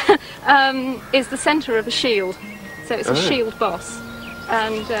 Is the centre of a shield, so it's a shield boss,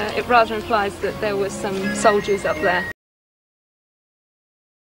 and it rather implies that there were some soldiers up there.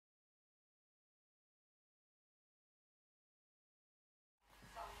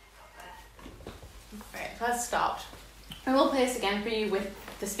 Right, that's stopped. I will play this again for you with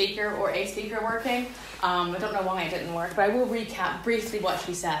the speaker or a speaker working. I don't know why it didn't work, but I will recap briefly what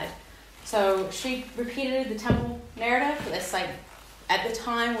she said. So she repeated the temple narrative. This site at the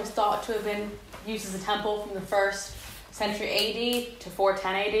time was thought to have been used as a temple from the 1st century AD to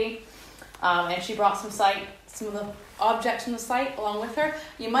 410 AD. And she brought some of the objects from the site along with her.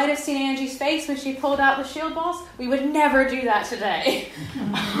 You might have seen Angie's face when she pulled out the shield boss. We would never do that today.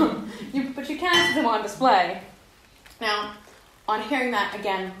 But you can see them on display. Now, on hearing that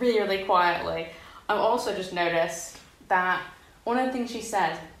again really quietly, I've also just noticed that one of the things she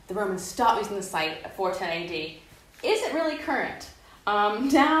said, the Romans stopped using the site at 410 AD, isn't really current.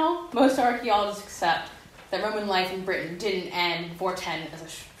 Now, most archaeologists accept that Roman life in Britain didn't end in 410 as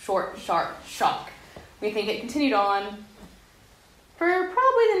a short, sharp shock. We think it continued on for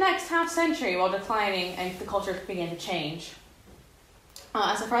probably the next half century while declining and the culture began to change.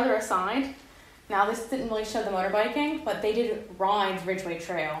 As a further aside, now this didn't really show the motorbiking, but they did ride the Ridgeway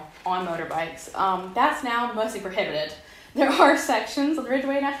Trail on motorbikes. That's now mostly prohibited. There are sections of the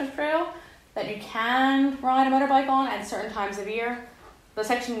Ridgeway National Trail that you can ride a motorbike on at certain times of year. The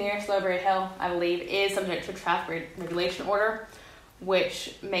section nearest Lowbury Hill, I believe, is subject to a traffic regulation order,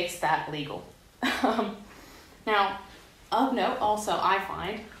 which makes that legal. Now, of note, also, I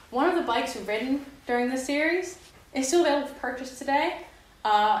find, one of the bikes ridden during this series is still available for purchase today.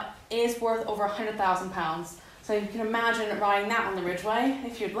 Is worth over £100,000. So you can imagine riding that on the Ridgeway,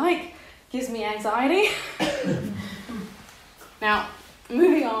 if you'd like. Gives me anxiety. Now,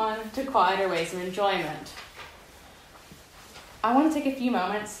 moving on to quieter ways of enjoyment. I want to take a few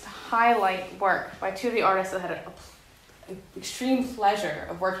moments to highlight work by two of the artists that I had an extreme pleasure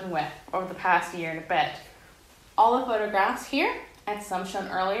of working with over the past year and a bit. All the photographs here, and some shown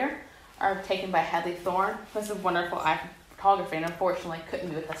earlier, are taken by Hedley Thorne, who has a wonderful eye for photography and unfortunately couldn't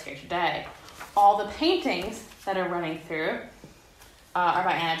be with us here today. All the paintings that are running through are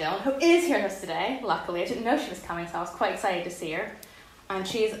by Anna Dillon, who is here with us today. Luckily, I didn't know she was coming, so I was quite excited to see her. And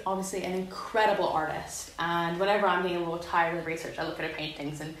she's obviously an incredible artist. And whenever I'm getting a little tired of the research, I look at her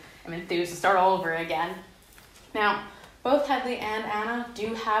paintings and I'm enthused to start all over again. Now, both Hedley and Anna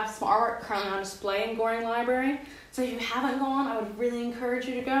do have some artwork currently on display in Goring Library. So if you haven't gone, I would really encourage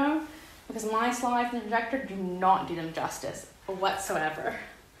you to go, because my slides and the projector do not do them justice whatsoever.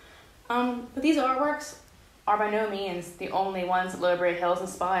 But these artworks are by no means the only ones that Lowbury Hill has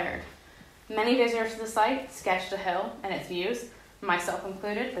inspired. Many visitors to the site sketched the hill and its views, myself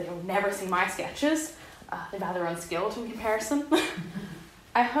included, but you'll never see my sketches. They're rather unskilled in comparison.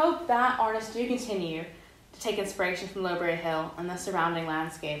 I hope that artists do continue to take inspiration from Lowbury Hill and the surrounding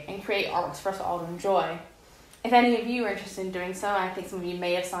landscape and create artworks for us all to enjoy. If any of you are interested in doing so, and I think some of you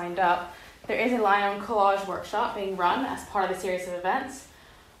may have signed up, there is a line-on collage workshop being run as part of a series of events.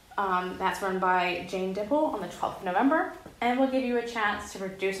 That's run by Jane Dipple on the 12th of November, and will give you a chance to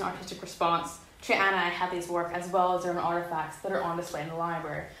produce an artistic response to Anna and Hedley's work, as well as their own artifacts that are on display in the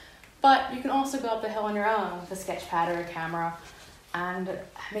library. But you can also go up the hill on your own with a sketch pad or a camera and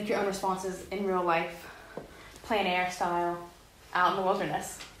make your own responses in real life, plein air style, out in the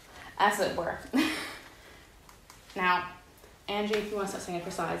wilderness, as it were. Now, Angie, if you want to start singing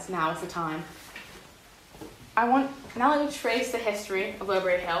for sides, now is the time. Now that we trace the history of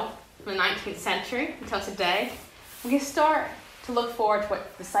Lowbury Hill from the 19th century until today, we can start to look forward to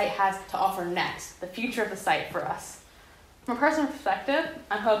what the site has to offer next, the future of the site for us. From a personal perspective,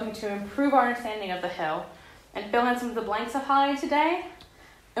 I'm hoping to improve our understanding of the hill and fill in some of the blanks I've highlighted today.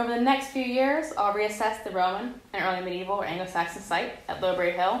 Over the next few years, I'll reassess the Roman and early medieval or Anglo-Saxon site at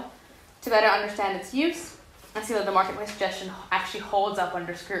Lowbury Hill to better understand its use and see that the marketplace suggestion actually holds up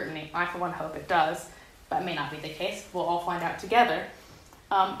under scrutiny. I, for one, hope it does, but it may not be the case. We'll all find out together.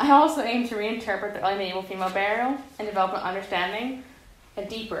 I also aim to reinterpret the early medieval female burial and develop an understanding, a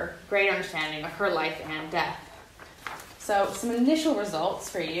deeper, greater understanding of her life and death. So some initial results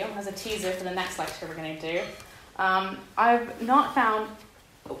for you as a teaser for the next lecture we're going to do. I've not found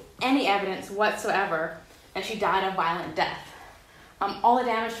any evidence whatsoever that she died a violent death. All the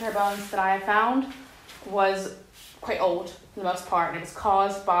damage to her bones that I have found was quite old for the most part, and it was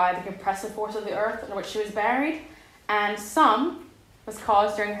caused by the compressive force of the earth under which she was buried, and some was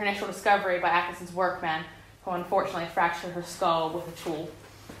caused during her initial discovery by Atkinson's workmen, who unfortunately fractured her skull with a tool,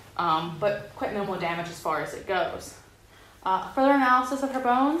 but quite minimal damage as far as it goes. Further analysis of her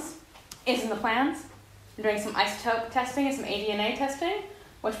bones is in the plans. We're doing some isotope testing and some ADNA testing,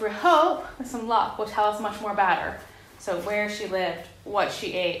 which we hope, with some luck, will tell us much more about her. So where she lived, what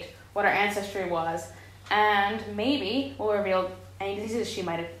she ate, what her ancestry was, and maybe will reveal any diseases she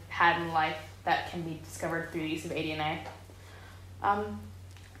might have had in life that can be discovered through the use of ADNA. I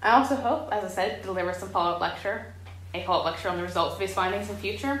also hope, as I said, to deliver some a follow-up lecture on the results of these findings in the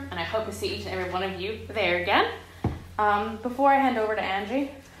future, and I hope to see each and every one of you there again. Before I hand over to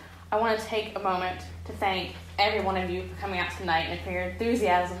Angie, I want to take a moment to thank every one of you for coming out tonight and for your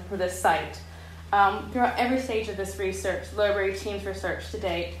enthusiasm for this site. Throughout every stage of this research, Lowbury team's research to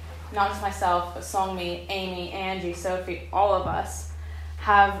date, not just myself, but Seongmee, Amy, Angie, Sophie, all of us,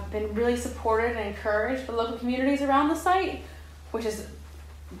 have been really supported and encouraged by local communities around the site, which is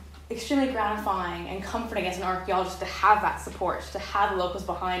extremely gratifying and comforting as an archaeologist to have that support, to have the locals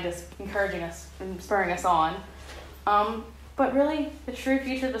behind us, encouraging us and spurring us on. But really, the true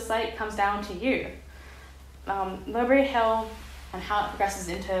future of the site comes down to you. Lowbury Hill and how it progresses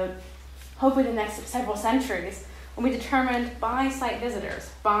into hopefully the next several centuries will be determined by site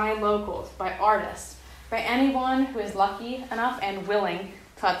visitors, by locals, by artists, by anyone who is lucky enough and willing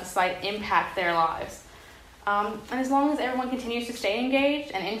to let the site impact their lives. And as long as everyone continues to stay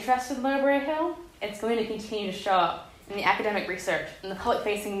engaged and interested in Lowbury Hill, it's going to continue to show up in the academic research, in the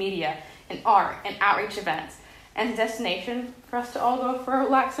public-facing media, in art, and outreach events, and a destination for us to all go for a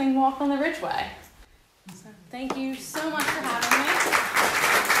relaxing walk on the Ridgeway. So thank you so much for having me.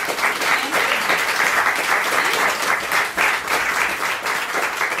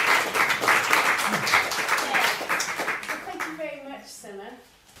 Thank you very much, Simon.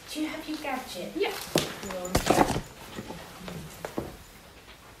 Do you have your gadget? Yeah.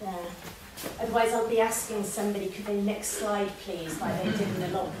 There. Otherwise, I'll be asking somebody, could they next slide, please, like they did in the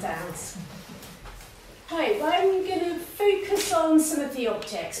lockdowns. Right, well, I'm going to focus on some of the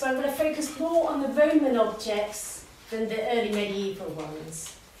objects, but I'm going to focus more on the Roman objects than the early medieval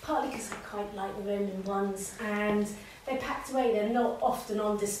ones. Partly because I quite like the Roman ones, and they're packed away. They're not often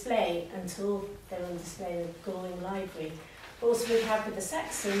on display until they're on display in the Goring Library. But also we have with the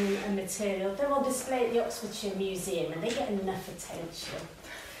Saxon material, they're on display at the Oxfordshire Museum, and they get enough attention.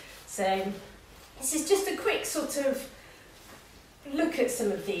 So this is just a quick sort of look at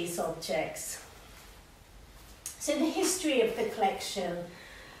some of these objects. So the history of the collection.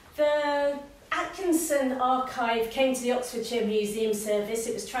 The Atkinson archive came to the Oxfordshire Museum Service.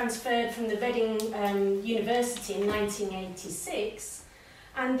 It was transferred from the Reading University in 1986,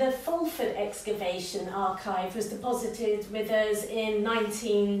 and the Fulford excavation archive was deposited with us in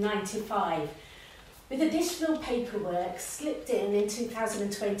 1995. With additional paperwork slipped in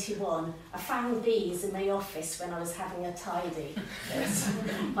 2021, I found these in my office when I was having a tidy. That's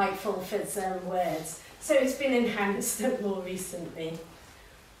Mike Fulford's words. So it's been enhanced more recently.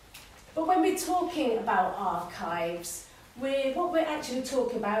 But when we're talking about archives, what we're actually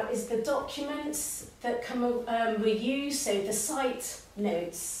talking about is the documents that were used, so the site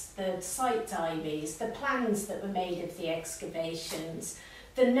notes, the site diaries, the plans that were made of the excavations,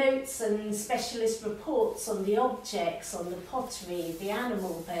 the notes and specialist reports on the objects, on the pottery, the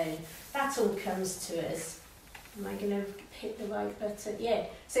animal bone, that all comes to us. Am I going to hit the right button? Yeah.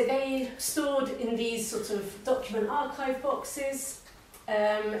 So they're stored in these sort of document archive boxes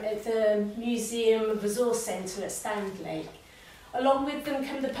at the Museum Resource Centre at Standlake. Along with them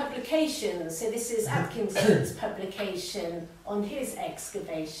come the publications. So this is Atkinson's publication on his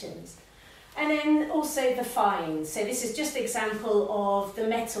excavations. And then also the finds. So this is just an example of the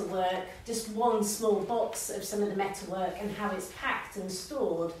metalwork, just one small box of some of the metalwork and how it's packed and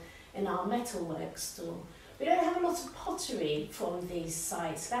stored in our metalwork store. We don't have a lot of pottery from these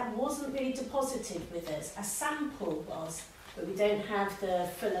sites. That wasn't really deposited with us. A sample was, but we don't have the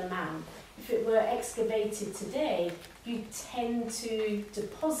full amount. If it were excavated today, you tend to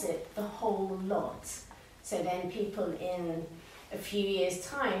deposit the whole lot. So then people in a few years'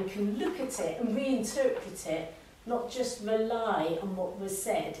 time can look at it and reinterpret it, not just rely on what was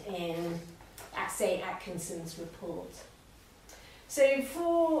said in, say, Atkinson's report. So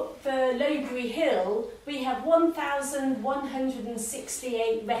for the Lowbury Hill, we have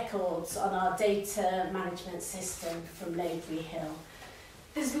 1,168 records on our data management system from Lowbury Hill.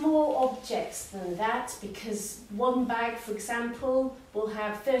 There's more objects than that because one bag, for example, will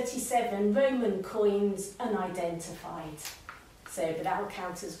have 37 Roman coins unidentified. So, but that will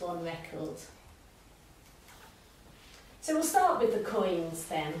count as one record. So we'll start with the coins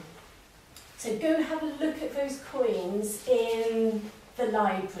then. So go have a look at those coins in the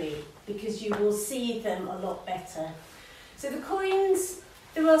library because you will see them a lot better. So the coins,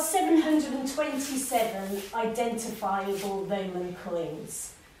 there are 727 identifiable Roman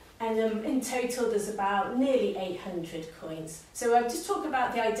coins. And in total there's about nearly 800 coins. So I'll just talk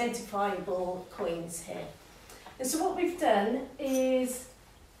about the identifiable coins here. And so what we've done is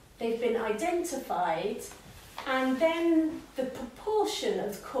they've been identified and then the proportion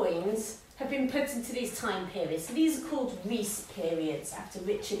of coins have been put into these time periods. So these are called Rees periods, after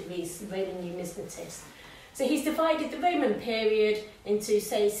Richard Rees, the Roman numismatist. So he's divided the Roman period into,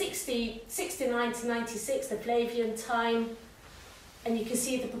 say, 69 to 96, the Flavian time, and you can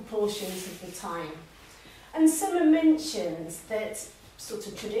see the proportions of the time. And Summer mentions that, sort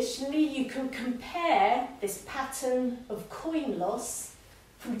of traditionally, you can compare this pattern of coin loss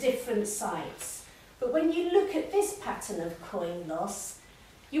from different sites. But when you look at this pattern of coin loss,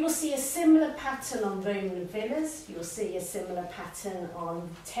 you will see a similar pattern on Roman villas, you will see a similar pattern on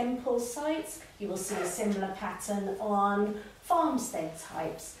temple sites, you will see a similar pattern on farmstead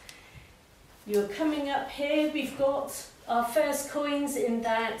types. You're coming up here, we've got our first coins in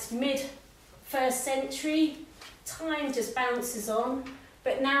that mid-1st century. Time just bounces on,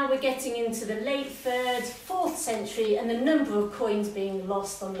 but now we're getting into the late 3rd, 4th century, and the number of coins being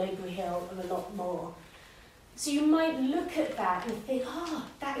lost on Lowbury Hill are a lot more. So you might look at that and think,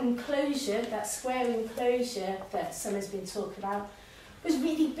 that enclosure, that square enclosure that Summer's been talking about, was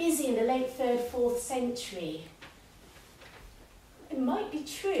really busy in the late 3rd, 4th century. It might be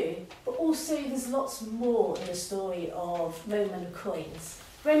true, but also there's lots more in the story of Roman coins.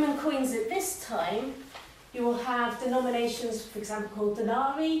 Roman coins at this time, you will have denominations, for example, called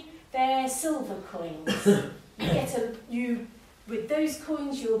denarii. They're silver coins. With those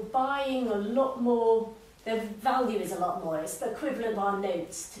coins, you're buying a lot more. Their value is a lot more. It's the equivalent of our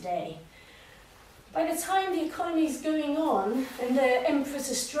notes today. By the time the economy is going on and the emperors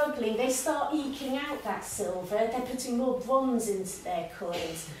are struggling, they start eking out that silver. They're putting more bronze into their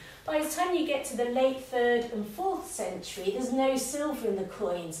coins. By the time you get to the late 3rd and 4th century, there's no silver in the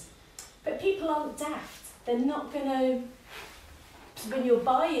coins. But people aren't daft. They're not going to... When you're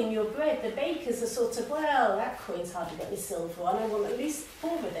buying your bread, the bakers are sort of, well, that coin's hardly got any silver on. I want at least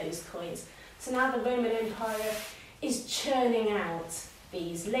 4 of those coins. So now the Roman Empire is churning out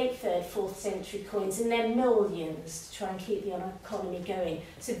these late 3rd, 4th century coins, and they're millions to try and keep the economy going.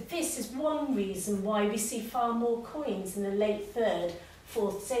 So this is one reason why we see far more coins in the late 3rd,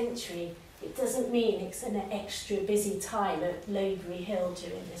 4th century. It doesn't mean it's an extra busy time at Lowbury Hill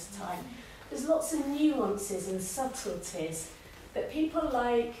during this time. There's lots of nuances and subtleties that people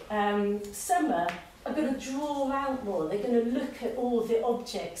like Summer are going to draw out more. They're going to look at all the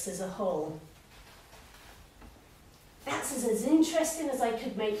objects as a whole. That's as interesting as I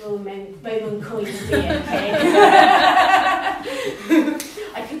could make Roman coins be, okay?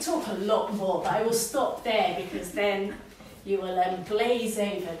 I could talk a lot more, but I will stop there because then you will glaze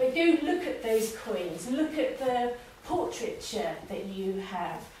over. But go look at those coins. Look at the portraiture that you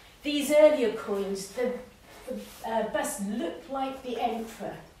have. These earlier coins, the busts look like the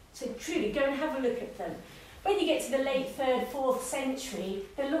emperor. So truly, go and have a look at them. When you get to the late 3rd, 4th century,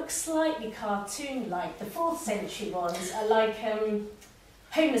 they look slightly cartoon-like. The 4th century ones are like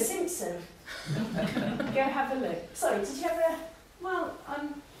Homer Simpson. Go have a look. Sorry, did you have a... Well,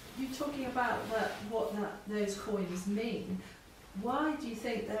 you're talking about those coins mean. Why do you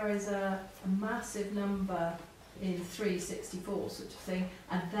think there is a massive number in 364 sort of thing,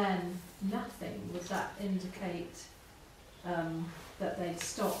 and then nothing? Would that indicate that they'd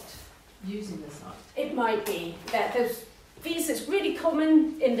stopped using this art? It might be that these is really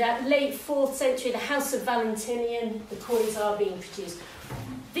common in that late 4th century, the House of Valentinian, the coins are being produced.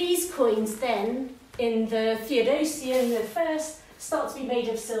 These coins then, in the Theodosian, the first, start to be made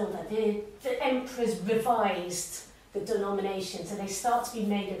of silver. The emperors revised the denomination, so they start to be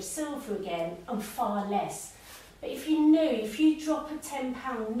made of silver again and far less. But if you drop a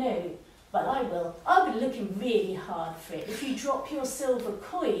 £10 note, well, I will. I'll be looking really hard for it. If you drop your silver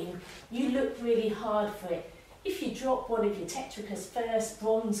coin, you look really hard for it. If you drop one of your Tetricus first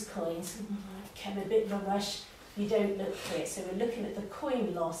bronze coins, become a bit of a rush, you don't look for it. So we're looking at the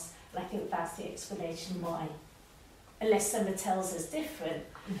coin loss, and I think that's the explanation why. Unless someone tells us different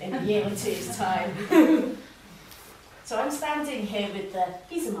in a year or two's time. So I'm standing here with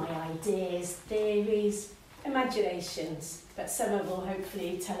these are my ideas, theories, imaginations, but someone will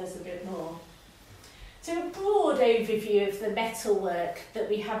hopefully tell us a bit more. So a broad overview of the metalwork that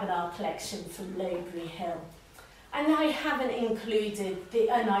we have in our collection from Lowbury Hill. And I haven't included the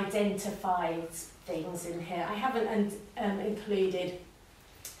unidentified things in here. I haven't included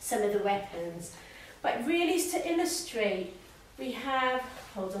some of the weapons. But really to illustrate, we have,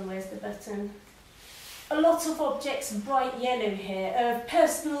 hold on, where's the button? A lot of objects, bright yellow here, of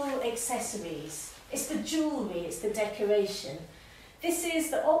personal accessories. It's the jewellery, it's the decoration. This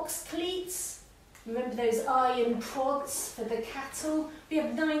is the ox cleats. Remember those iron prods for the cattle? We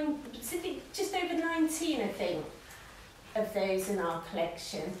have just over 19, I think, of those in our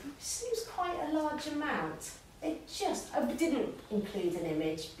collection. It seems quite a large amount. I didn't include an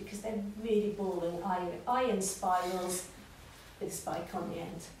image because they're really boring iron spirals with a spike on the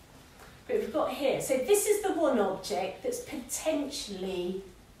end. But we've got here, so this is the one object that's potentially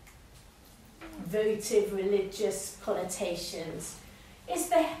votive religious connotations. It's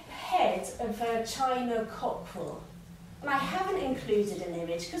the head of a China cockerel. And I haven't included an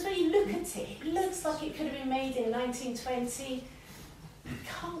image because when you look at it, it looks like it could have been made in 1920. I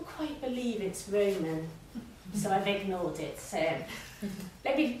can't quite believe it's Roman. So I've ignored it. So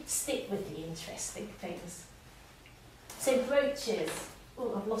let me stick with the interesting things. So brooches.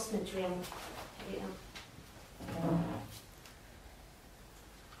 Oh, I've lost my drink. Here we are.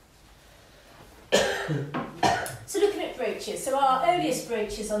 So looking at brooches. So our earliest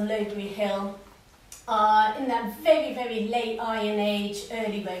brooches on Lowbury Hill are in that very, very late Iron Age,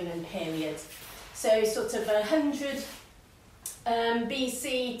 early Roman period. So sort of 100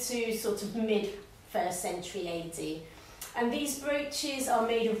 BC to sort of mid-1st century AD. And these brooches are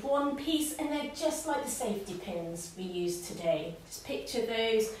made of one piece and they're just like the safety pins we use today. Just picture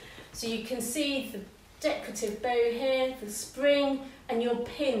those. So you can see the decorative bow here, the spring, and your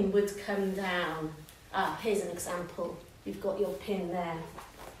pin would come down. Here's an example. You've got your pin there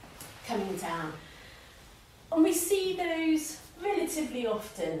coming down. And we see those relatively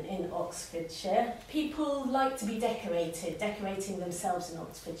often in Oxfordshire. People like to be decorating themselves in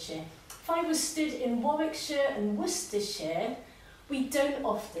Oxfordshire. If I was stood in Warwickshire and Worcestershire, we don't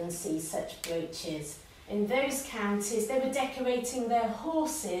often see such brooches. In those counties, they were decorating their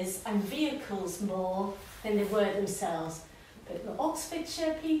horses and vehicles more than they were themselves. But the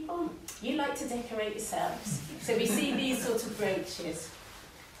Oxfordshire people, you like to decorate yourselves. So we see these sort of brooches.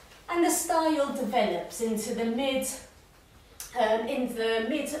 And the style develops into the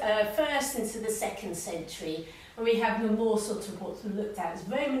first into the 2nd century. And we have the more sort of what's looked at as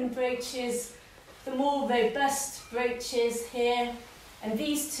Roman brooches, the more robust brooches here, And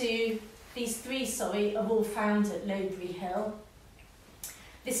these three, are all found at Lowbury Hill.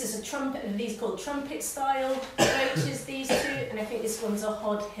 This is a trumpet, these called trumpet style brooches, these two, and I think this one's a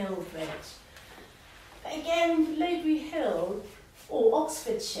Hod Hill brooch. But again, Lowbury Hill, or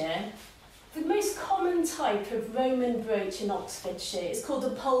Oxfordshire, the most common type of Roman brooch in Oxfordshire is called a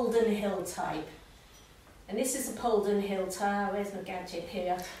Bolton Hill type. And this is a Bolton Hill type, where's my gadget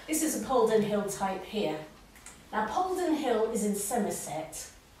here? This is a Bolton Hill type here. Now Bolton Hill is in Somerset.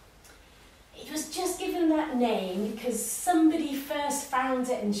 It was just given that name because somebody first found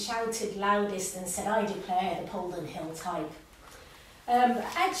it and shouted loudest and said, I declare the Bolton Hill type.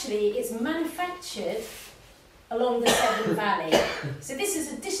 Actually, it's manufactured along the Severn Valley. So this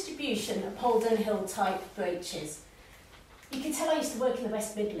is a distribution of Bolton Hill type brooches. You can tell I used to work in the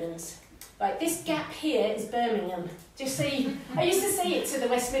West Midlands. Right, this gap here is Birmingham. Just so I used to say it to the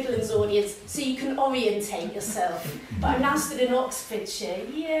West Midlands audience so you can orientate yourself. But I'm now stood in Oxfordshire.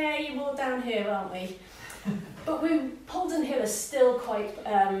 Yeah, you're all down here, aren't we? But Bolton Hill are still quite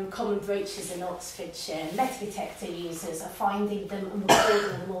common brooches in Oxfordshire. Metal detector users are finding them and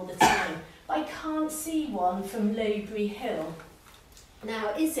recording them all the time. But I can't see one from Lowbury Hill.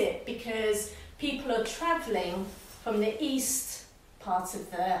 Now, is it because people are travelling from the east part of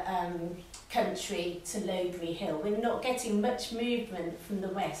the country to Lowbury Hill? We're not getting much movement from the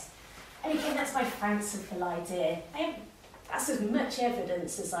west. And again, that's my fanciful idea. That's as much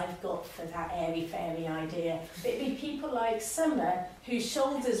evidence as I've got for that airy-fairy idea. But it'd be people like Summer, whose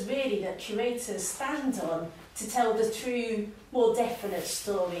shoulders really that curators stand on to tell the true, more definite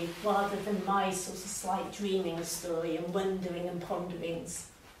story, rather than my sort of slight dreaming story and wondering and ponderings.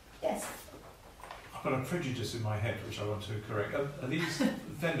 Yes? I've got a prejudice in my head which I want to correct. Are these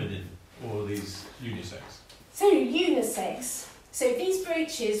feminine or are these unisex? So, unisex. So these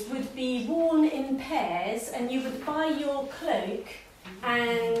brooches would be worn in pairs, and you would buy your cloak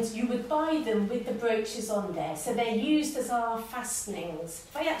and you would buy them with the brooches on there. So they're used as our fastenings.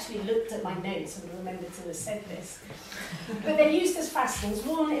 If I actually looked at my notes, I would remember to have said this. But they're used as fastenings,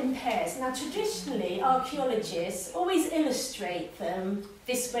 worn in pairs. Now traditionally, archaeologists always illustrate them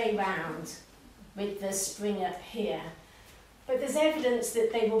this way round, with the spring up here. But there's evidence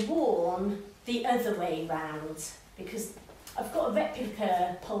that they were worn the other way round, because I've got a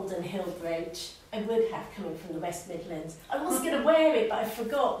replica Bolton Hill brooch I would have coming from the West Midlands. I was going to wear it, but I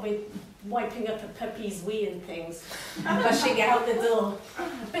forgot with wiping up a puppy's wee and things, rushing out the door.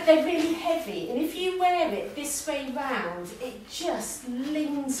 But they're really heavy, and if you wear it this way round, it just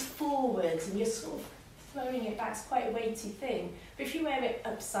leans forward, and you're sort of throwing it back. It's quite a weighty thing. But if you wear it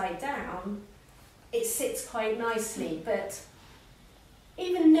upside down, it sits quite nicely. But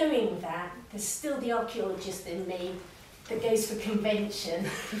even knowing that, there's still the archaeologist in me that goes for convention,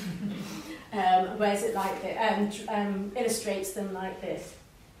 wears it like this, and illustrates them like this.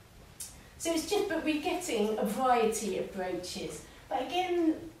 So it's just, but we're getting a variety of brooches. But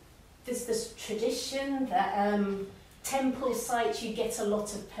again, there's this tradition that temple sites, you get a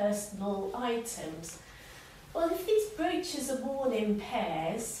lot of personal items. Well, if these brooches are worn in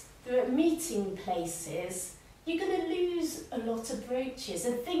pairs, they're at meeting places, you're going to lose a lot of brooches.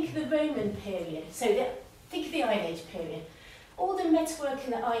 And think of the Roman period. So think of the Iron Age period. All the metalwork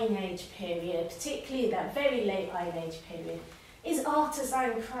in the Iron Age period, particularly that very late Iron Age period, is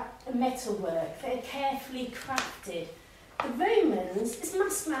artisan metalwork. They're carefully crafted. The Romans, it's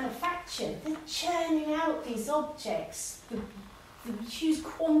mass manufacture. They're churning out these objects, the huge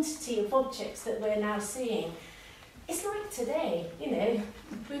quantity of objects that we're now seeing. It's like today, you know,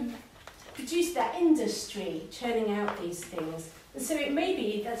 we produce that industry churning out these things. And so it may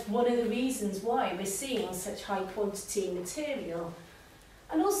be that's one of the reasons why we're seeing such high quantity material.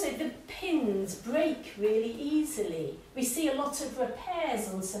 And also the pins break really easily. We see a lot of repairs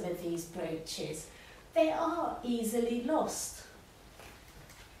on some of these brooches. They are easily lost.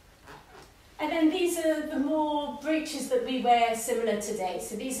 And then these are the more brooches that we wear similar today.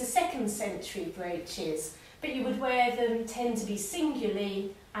 So these are 2nd century brooches, but you would wear them, tend to be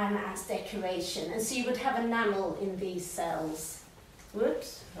singularly and as decoration. And so you would have enamel in these cells.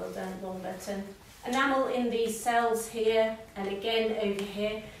 Whoops, hold on, wrong button. Enamel in these cells here, and again over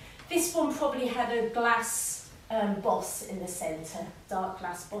here. This one probably had a glass boss in the centre, dark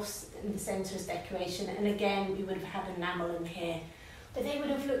glass boss in the centre as decoration, and again we would have had enamel in here. But they would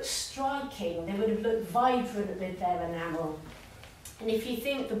have looked striking, they would have looked vibrant with their enamel. And if you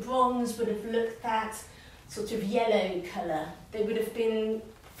think the bronze would have looked that sort of yellow colour, they would have been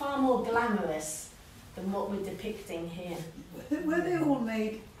far more glamorous than what we're depicting here. Were they all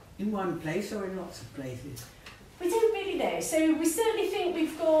made in one place or in lots of places? We don't really know. So we certainly think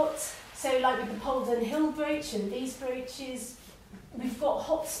we've got, so like with the Bolton Hill brooch and these brooches, we've got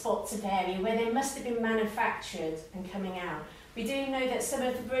hot spots of area where they must have been manufactured and coming out. We do know that some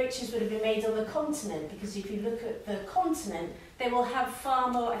of the brooches would have been made on the continent, because if you look at the continent, they will have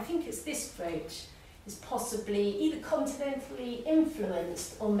far more. I think it's this brooch is possibly either continentally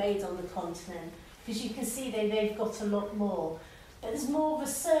influenced or made on the continent, because you can see they've got a lot more. But there's more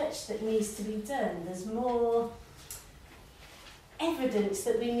research that needs to be done. There's more evidence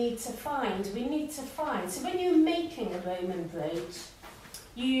that we need to find. So when you're making a Roman brooch,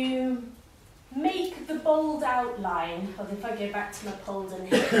 you make the bold outline, or if I go back to my Polden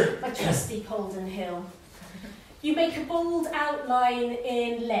Hill, my trusty Polden Hill, you make a bold outline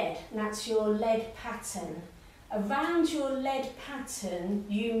in lead, and that's your lead pattern. Around your lead pattern,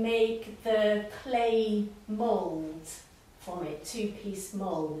 you make the clay mould from it, two-piece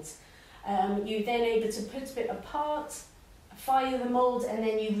mould. You're then able to put it apart, fire the mould, and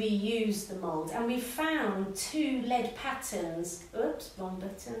then you reuse the mould. And we found 2 lead patterns, oops, wrong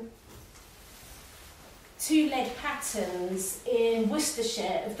button, 2 lead patterns in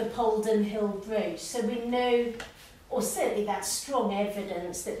Worcestershire of the Polden Hill brooch. So we know, or certainly that's strong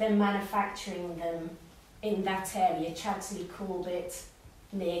evidence that they're manufacturing them in that area, Chadsley Corbett,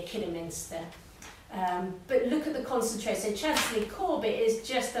 near Kidderminster. But look at the concentration. So Chadsley Corbett is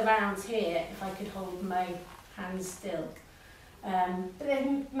just around here, if I could hold my hands still. But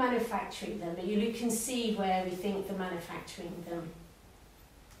they're manufacturing them, but you can see where we think they're manufacturing them.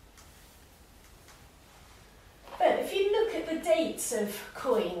 But if you look at the dates of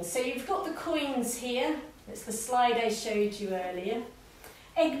coins, so you've got the coins here, that's the slide I showed you earlier.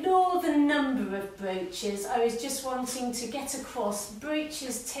 Ignore the number of brooches. I was just wanting to get across,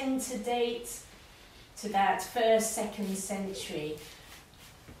 brooches tend to date to that 1st, 2nd century.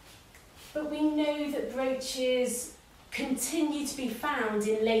 But we know that brooches continue to be found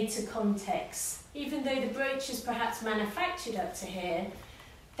in later contexts. Even though the brooches perhaps manufactured up to here,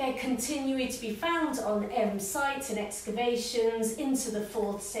 they're continuing to be found on sites and excavations into the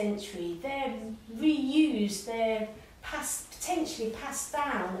 4th century. They're reused, they're potentially passed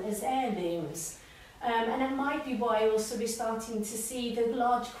down as heirlooms. And that might be why also we're starting to see the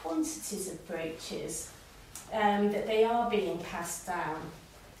large quantities of brooches, that they are being passed down.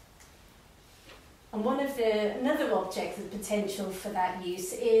 And another object of potential for that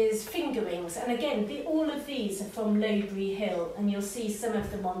use is finger rings. And again, all of these are from Lowbury Hill, and you'll see some of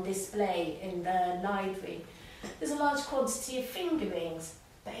them on display in the library. There's a large quantity of finger rings,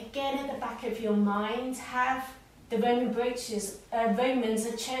 but again, at the back of your mind, have the Roman brooches. Romans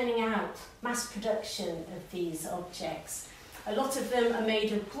are churning out mass production of these objects. A lot of them are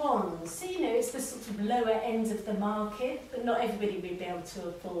made of bronze. So, you know, it's the sort of lower end of the market, but not everybody will be able to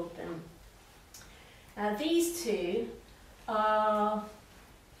afford them. These 2 are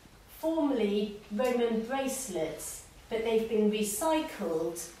formerly Roman bracelets, but they've been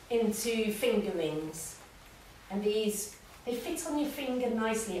recycled into finger rings. And these, they fit on your finger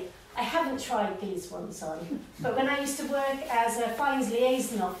nicely. I haven't tried these ones on, but when I used to work as a fines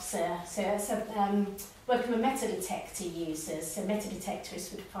liaison officer, so that's working with metal detector users, so metal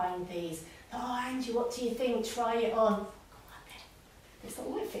detectorists would find these. Oh, Angie, what do you think? Try it on. It's like,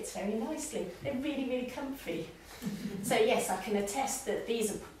 oh, it fits very nicely. They're really, really comfy. So yes, I can attest that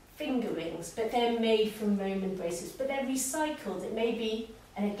these are finger rings, but they're made from Roman bracelets, but they're recycled. It may be,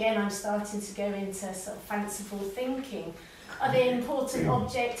 and again, I'm starting to go into sort of fanciful thinking. Are they an important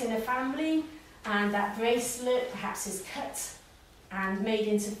object in a family? And that bracelet perhaps is cut and made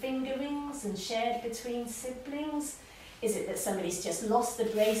into finger rings and shared between siblings? Is it that somebody's just lost the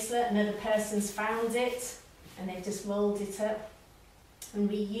bracelet, another person's found it, and they've just rolled it up and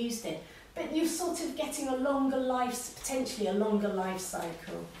reused it? But you're sort of getting a longer life, potentially a longer life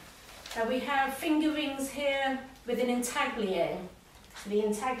cycle. Now we have finger rings here with an intaglio. So the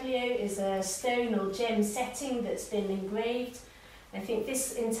intaglio is a stone or gem setting that's been engraved. I think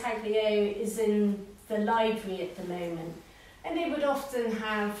this intaglio is in the library at the moment. And they would often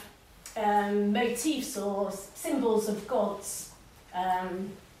have motifs or symbols of gods,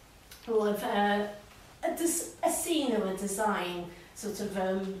 or of a scene or a design sort of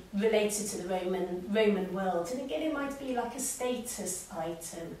related to the Roman world. And again, it might be like a status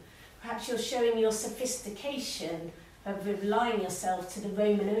item. Perhaps you're showing your sophistication of relying yourself to the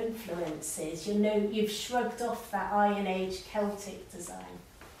Roman influences. You know, you've shrugged off that Iron Age Celtic design.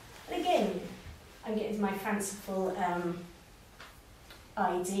 And again, I'm getting my fanciful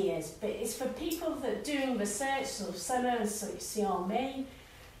ideas, but it's for people that are doing research, sort of Summer and Seongmee,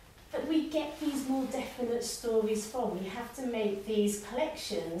 that we get these more definite stories from. We have to make these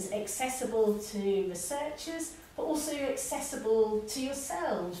collections accessible to researchers, but also accessible to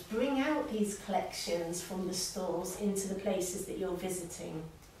yourselves. Bring out these collections from the stores into the places that you're visiting.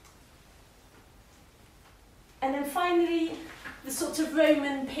 And then finally, the sort of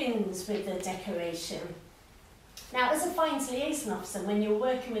Roman pins with the decoration. Now, as a fines liaison officer, when you're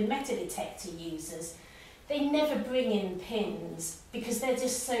working with metal detector users, they never bring in pins because they're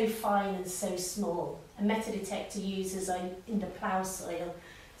just so fine and so small. And metal detector users are in the plough soil.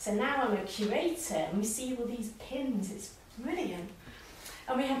 So now I'm a curator and we see all these pins, it's brilliant.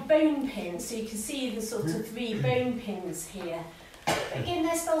 And we have bone pins, so you can see the sort of 3 bone pins here. But again,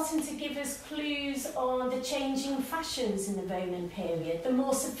 they're starting to give us clues on the changing fashions in the Roman period, the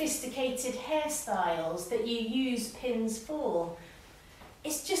more sophisticated hairstyles that you use pins for.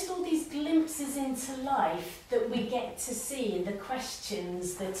 It's just all these glimpses into life that we get to see and the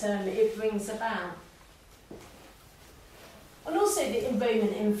questions that it brings about. And also the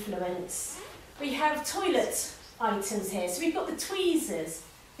Roman influence. We have toilet items here. So we've got the tweezers,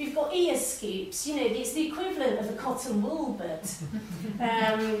 we've got ear scoops, you know, it's the equivalent of a cotton wool bud.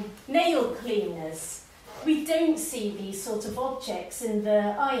 Nail cleaners. We don't see these sort of objects in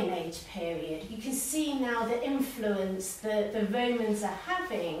the Iron Age period. You can see now the influence that the Romans are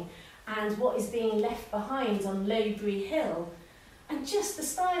having and what is being left behind on Lowbury Hill. And just the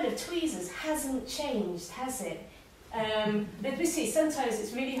style of tweezers hasn't changed, has it? But we see sometimes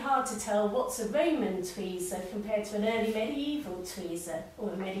it's really hard to tell what's a Roman tweezer compared to an early medieval tweezer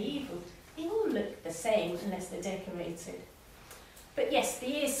or a medieval. They all look the same unless they're decorated. But yes,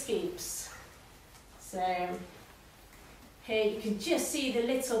 the ear scoops. So here you can just see the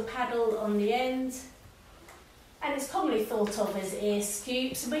little paddle on the end. And it's commonly thought of as ear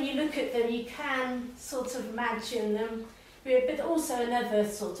scoops. And when you look at them, you can sort of imagine them. But also another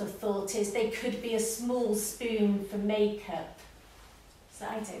sort of thought is they could be a small spoon for makeup. So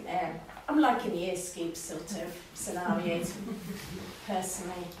I don't know. I'm liking the ear scoop sort of scenarios,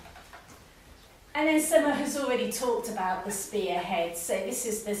 personally. And then Summer has already talked about the spearheads. So this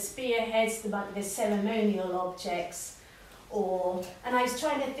is the spearheads, the ceremonial objects. And I was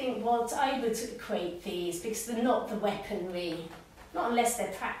trying to think what I would equate these, because they're not the weaponry, not unless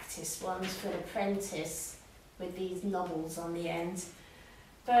they're practice ones for an apprentice, with these knobbles on the end.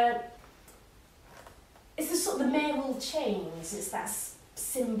 But it's the sort of the mayoral chains. It's that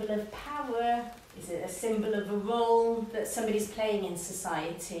symbol of power. Is it a symbol of a role that somebody's playing in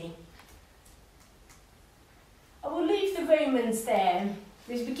society? I will leave the Romans there.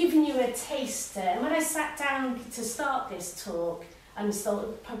 We've given you a taster. And when I sat down to start this talk and sort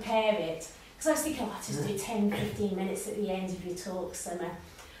of prepare it, because I was thinking, oh, I'll just do 10, 15 minutes at the end of your talk, Summer.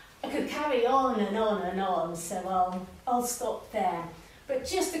 I could carry on and on and on, so I'll stop there. But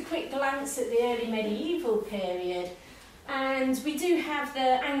just a quick glance at the early medieval period, and we do have the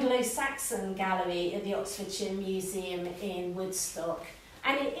Anglo-Saxon gallery at the Oxfordshire Museum in Woodstock,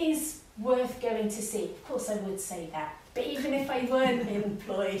 and it is worth going to see. Of course I would say that, but even if I weren't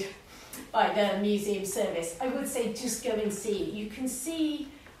employed by the museum service, I would say just go and see it. You can see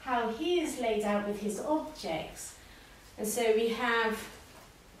how he is laid out with his objects. And so we have,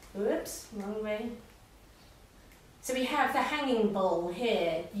 whoops, wrong way. So we have the hanging bowl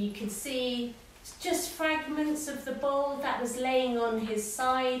here. You can see just fragments of the bowl that was laying on his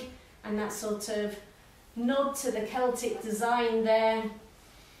side, and that sort of nod to the Celtic design there.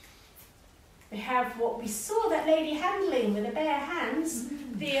 We have what we saw that lady handling with the bare hands,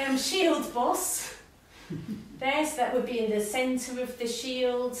 the shield boss. There's that would be in the centre of the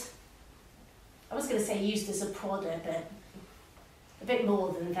shield. I was going to say used as a prodder, but a bit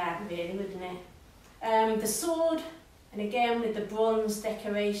more than that really, wouldn't it? The sword, and again with the bronze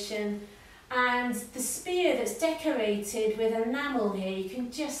decoration, and the spear that's decorated with enamel here. You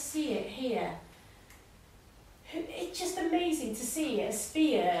can just see it here. It's just amazing to see a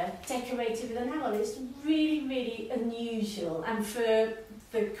spear decorated with enamel. It's really, really unusual, and for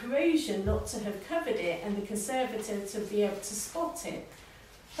the corrosion not to have covered it and the conservator to be able to spot it.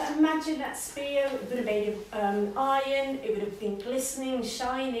 But imagine that spear, it would have made of iron, it would have been glistening,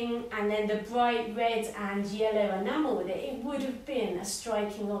 shining, and then the bright red and yellow enamel with it. It would have been a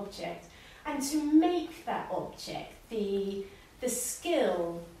striking object. And to make that object, the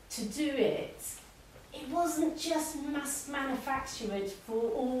skill to do it, it wasn't just mass manufactured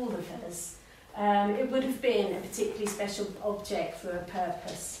for all of us. It would have been a particularly special object for a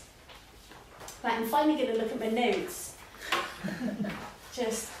purpose. Right, I'm finally going to look at my notes.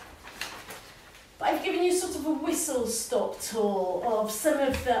 But I've given you sort of a whistle-stop tour of some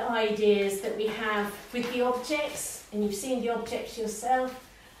of the ideas that we have with the objects, and you've seen the objects yourself,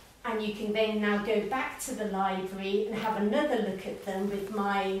 and you can then now go back to the library and have another look at them with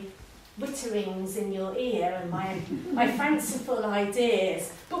my witterings in your ear and my fanciful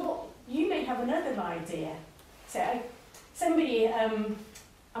ideas. But you may have another idea. So somebody, I'm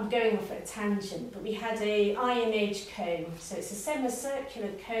going off at a tangent, but we had a iron age comb. So it's a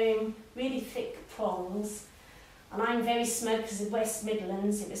semicircular comb, really thick prongs. And I'm very smug because of West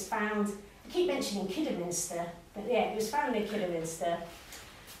Midlands. It was found, I keep mentioning Kidderminster, but yeah, it was found in Kidderminster.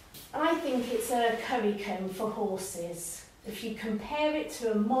 And I think it's a curry comb for horses. If you compare it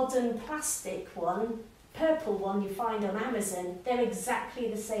to a modern plastic one, purple one you find on Amazon, they're exactly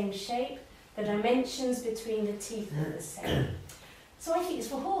the same shape. The dimensions between the teeth are the same. So I think it's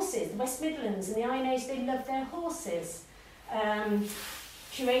for horses. The West Midlands and the Iron Age, they love their horses.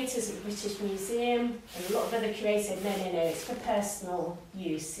 Curators at the British Museum and a lot of other curators said, no, it's for personal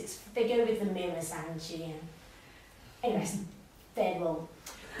use. They go with the mirrors, Angie. And anyway, they're wrong.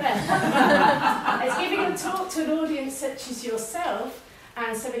 But as giving a talk to an audience such as yourself,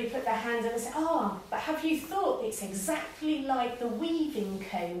 and somebody put their hand up and said, but have you thought it's exactly like the weaving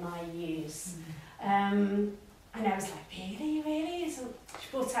comb I use? And I was like, really? So she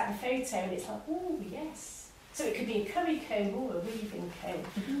brought out the photo and it's like, oh, yes. So it could be a curry comb or a weaving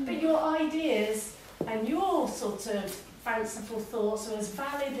comb. But your ideas and your sort of fanciful thoughts are as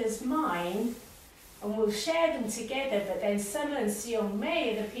valid as mine, and we'll share them together, but then Summer and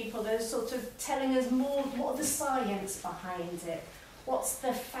Seongmee are the people that are sort of telling us more, what are the science behind it? What's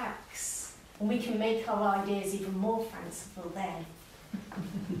the facts? And we can make our ideas even more fanciful then.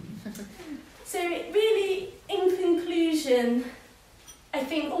 So really, in conclusion, I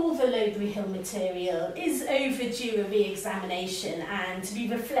think all the Lowbury Hill material is overdue a re-examination and to be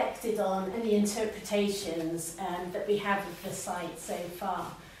reflected on and the interpretations that we have of the site so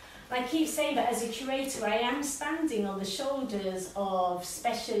far. And I keep saying that as a curator, I am standing on the shoulders of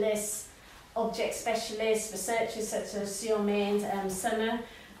specialists, object specialists, researchers such as Seongmee and Summer,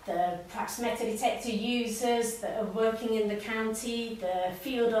 the perhaps metal detector users that are working in the county, the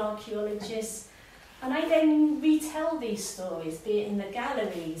field archaeologists. And I then retell these stories, be it in the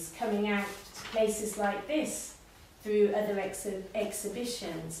galleries, coming out to places like this, through other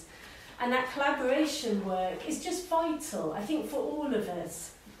exhibitions. And that collaboration work is just vital, I think, for all of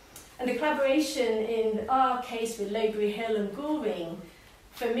us. And the collaboration in our case with Lowbury Hill and Goring,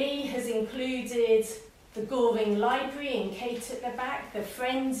 for me, has included the Goring Library and Kate at the back, the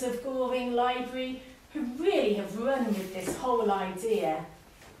Friends of Goring Library, who really have run with this whole idea.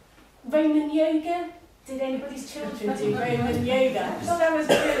 Roman yoga? Did anybody's children do Roman yoga? I thought that was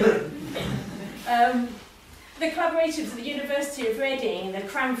brilliant. The collaboration with the University of Reading and the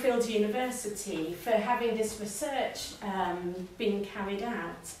Cranfield University for having this research being carried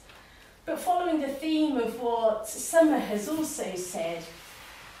out. But following the theme of what Summer has also said,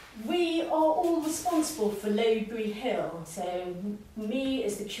 we are all responsible for Lowbury Hill. So me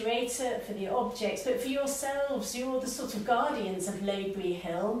as the curator for the objects, but for yourselves, you're the sort of guardians of Lowbury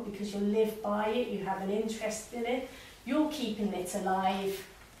Hill because you live by it, you have an interest in it, you're keeping it alive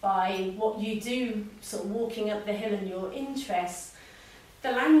by what you do, sort of walking up the hill and your interests.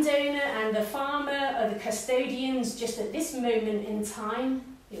 The landowner and the farmer are the custodians just at this moment in time.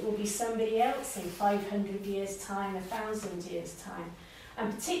 It will be somebody else in 500 years' time, 1,000 years' time.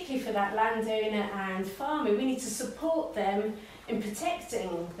 And particularly for that landowner and farmer, we need to support them in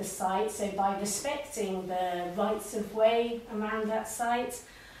protecting the site, so by respecting the rights of way around that site,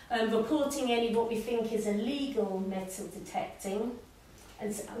 reporting any what we think is illegal metal detecting.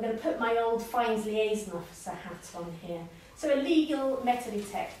 And so I'm going to put my old fines liaison officer hat on here. So illegal metal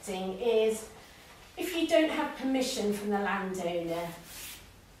detecting is if you don't have permission from the landowner,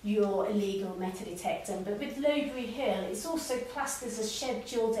 you're illegal metal detector. But with Lowbury Hill, it's also classed as a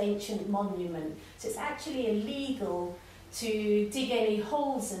scheduled ancient monument. So it's actually illegal to dig any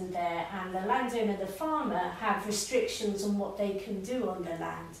holes in there, and the landowner and the farmer have restrictions on what they can do on the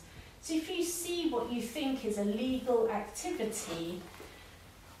land. So if you see what you think is a legal activity,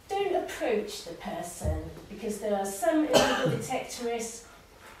 don't approach the person, because there are some illegal detectorists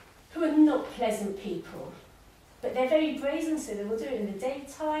who are not pleasant people. But they're very brazen, so they will do it in the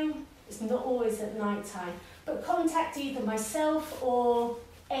daytime. It's not always at night time. But contact either myself or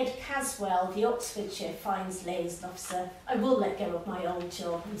Ed Caswell, the Oxfordshire fines liaison officer. I will let go of my old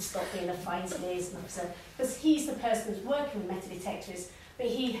job and stop being a fines liaison officer, because he's the person who's working with metal detectors, but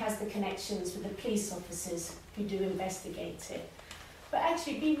he has the connections with the police officers who do investigate it. But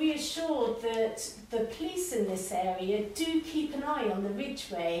actually be reassured that the police in this area do keep an eye on the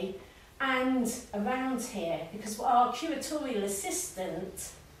Ridgeway and around here, because our curatorial assistant,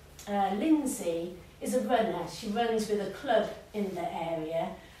 Lindsay, is a runner. She runs with a club in the area,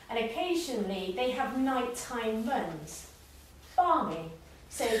 and occasionally they have nighttime runs. Balmy.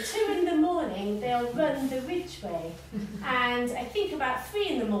 So 2 in the morning, they'll run the Ridgeway. And I think about 3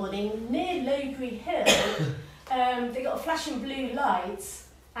 in the morning, near Lowbury Hill, they got flashing blue lights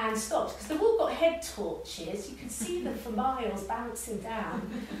and stopped, because they've all got head torches. You could see them for miles bouncing down.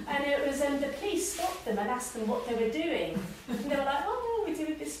 And it was, the police stopped them and asked them what they were doing. And they were like, oh, we're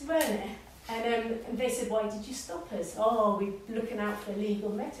doing this run. And they said, why did you stop us? Oh, we're looking out for illegal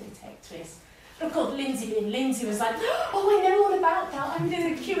metal detectorists. And of course, Lindsay was like, oh, I know all about that. I'm the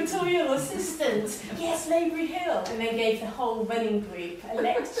curatorial assistant. Yes, Lowbury Hill. And they gave the whole running group a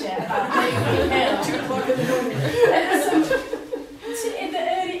lecture about Lowbury Hill. 2 o'clock in the morning. In the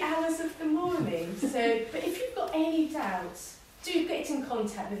early hours of the morning. So, but if you've got any doubts, do get in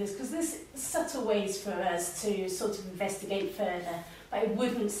contact with us, because there's subtle ways for us to sort of investigate further. But I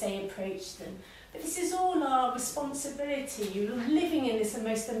wouldn't say approach them. But this is all our responsibility. You're living in this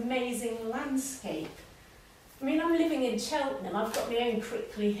most amazing landscape. I mean, I'm living in Cheltenham. I've got my own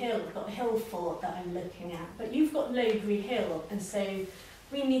Crickley Hill. I've got a hill fort that I'm looking at. But you've got Lowbury Hill. And so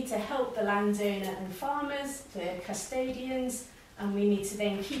we need to help the landowner and farmers, the custodians, and we need to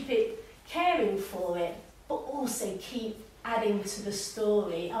then keep it, caring for it, but also keep adding to the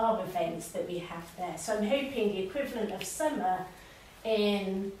story, our events that we have there. So I'm hoping the equivalent of summer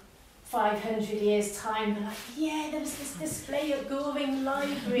in 500 years' time, we're like, yeah, there was this display at Goring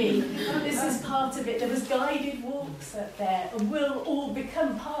Library. This is part of it. There was guided walks up there, and we'll all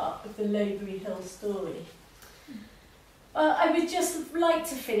become part of the Lowbury Hill story. I would just like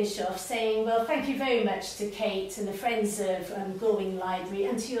to finish off saying, well, thank you very much to Kate and the Friends of Goring Library,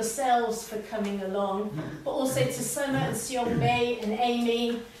 and to yourselves for coming along, but also to Summer and Seongmee and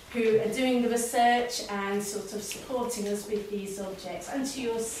Amy, who are doing the research and sort of supporting us with these objects, and to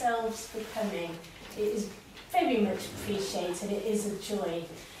yourselves for coming. It is very much appreciated. It is a joy.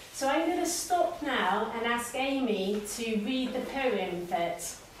 So I'm going to stop now and ask Amy to read the poem that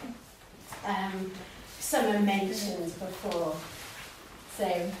Summer mentioned before. So,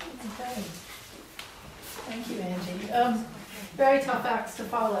 Okay. Thank you, Angie. Very tough acts to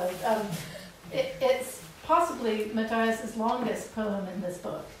follow. It's possibly Mathais' longest poem in this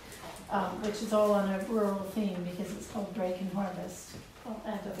book, which is all on a rural theme because it's called Break and Harvest,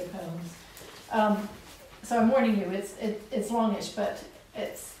 and other poems. So I'm warning you, it's longish, but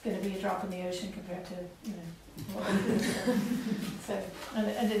it's going to be a drop in the ocean compared to, what we do. So,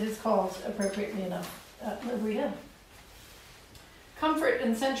 and it is called, appropriately enough, Lowbury Hill. Comfort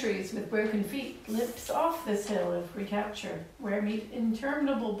and centuries with broken feet limps off this hill of recapture, where meet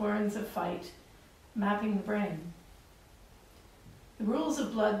interminable burns of fight, mapping the brain. The rules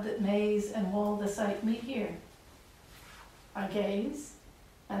of blood that maze and wall the sight meet here. I gaze,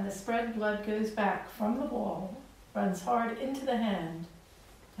 and the spread blood goes back from the wall, runs hard into the hand,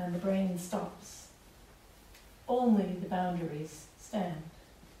 and the brain stops. Only the boundaries stand.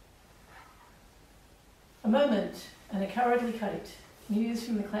 A moment, and a cowardly kite, news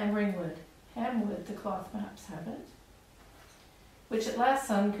from the clambering wood, Hamwood the cloth maps have it, which at last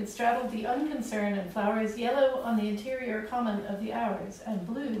sun could straddle the unconcern and flowers yellow on the interior common of the hours, and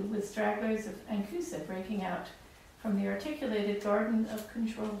blue with stragglers of Ancusa breaking out from the articulated garden of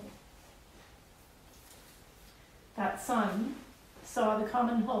control. That sun saw the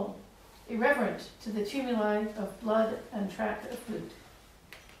common hull, irreverent to the tumuli of blood and track of root.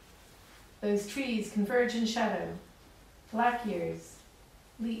 Those trees converge in shadow, black years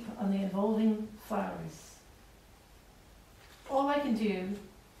leap on the involving flowers. All I can do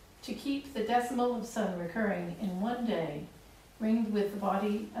to keep the decimal of sun recurring in one day, ringed with the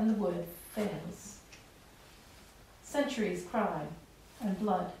body and the wood, fails. Centuries cry, and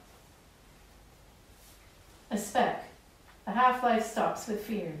blood. A speck, a half-life stops with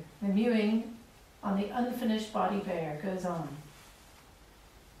fear. The mewing on the unfinished body bare goes on.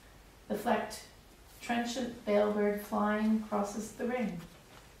 The flecked, trenchant balebird flying crosses the ring.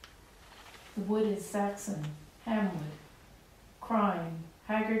 The wood is Saxon, Hamwood, crime,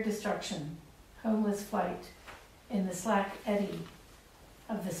 haggard destruction, homeless flight in the slack eddy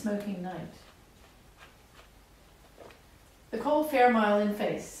of the smoking night. The cold fair mile in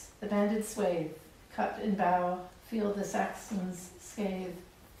face, the banded swathe, cut in bough, feel the Saxon's scathe,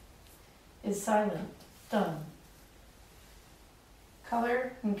 is silent, done.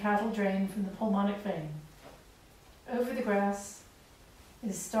 Color and cattle drain from the pulmonic vein. Over the grass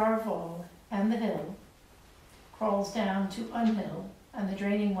is Starvall, and the hill crawls down to Unhill and the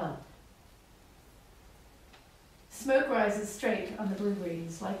draining well. Smoke rises straight on the blue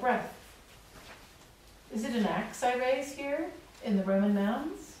breeze like breath. Is it an axe I raise here in the Roman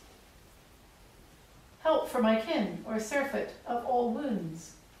mounds? Help for my kin or surfeit of all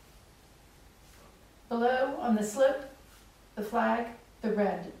wounds. Below on the slope, the flag the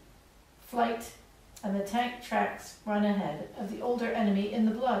red, flight, and the tank tracks run ahead of the older enemy in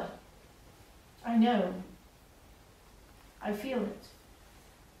the blood. I know. I feel it.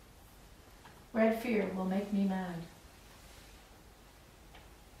 Red fear will make me mad.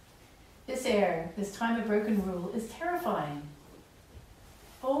 This air, this time of broken rule, is terrifying.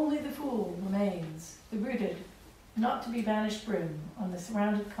 Only the fool remains, the rooted, not to be banished broom on the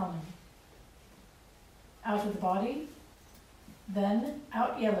surrounded common. Out of the body, then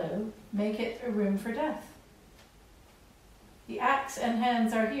out yellow, make it a room for death. The axe and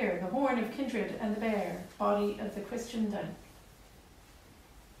hands are here, the horn of kindred and the bear, body of the Christian dike.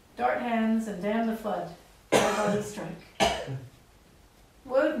 Dart hands and damn the flood, our body strike.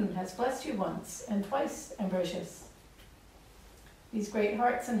 Woden has blessed you once and twice, Ambrosius. These great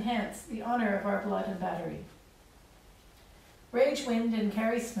hearts enhance the honor of our blood and battery. Rage wind and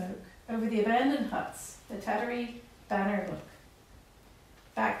carry smoke over the abandoned huts, the tattery banner look.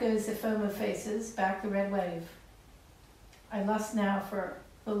 Back goes the foam of faces, back the red wave. I lust now for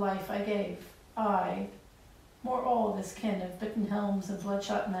the life I gave. I, more all this kin of bitten helms and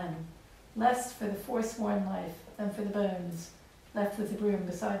bloodshot men, less for the forsworn life than for the bones left with the broom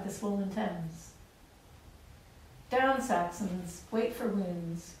beside the swollen Thames. Down, Saxons, wait for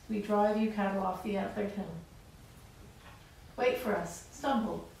wounds. We drive you cattle off the antlered hill. Wait for us,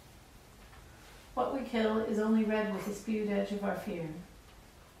 stumble. What we kill is only red with the spewed edge of our fear.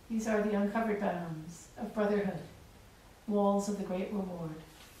 These are the uncovered bounds of brotherhood, walls of the great reward.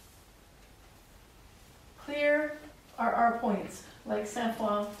 Clear are our points, like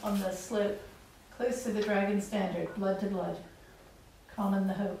Saint-Foy on the slope, close to the dragon standard, blood to blood. Common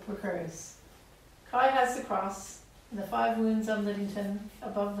the hope recurs. Kai has the cross, and the 5 wounds on Liddington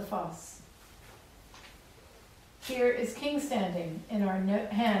above the fosse. Here is King standing, in our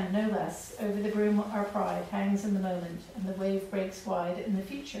hand no less, over the broom our pride hangs in the moment, and the wave breaks wide in the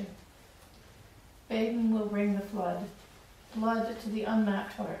future. Baden will bring the flood, blood to the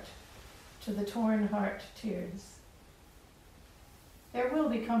unmapped heart, to the torn heart tears. There will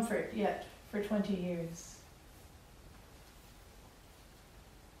be comfort yet for 20 years.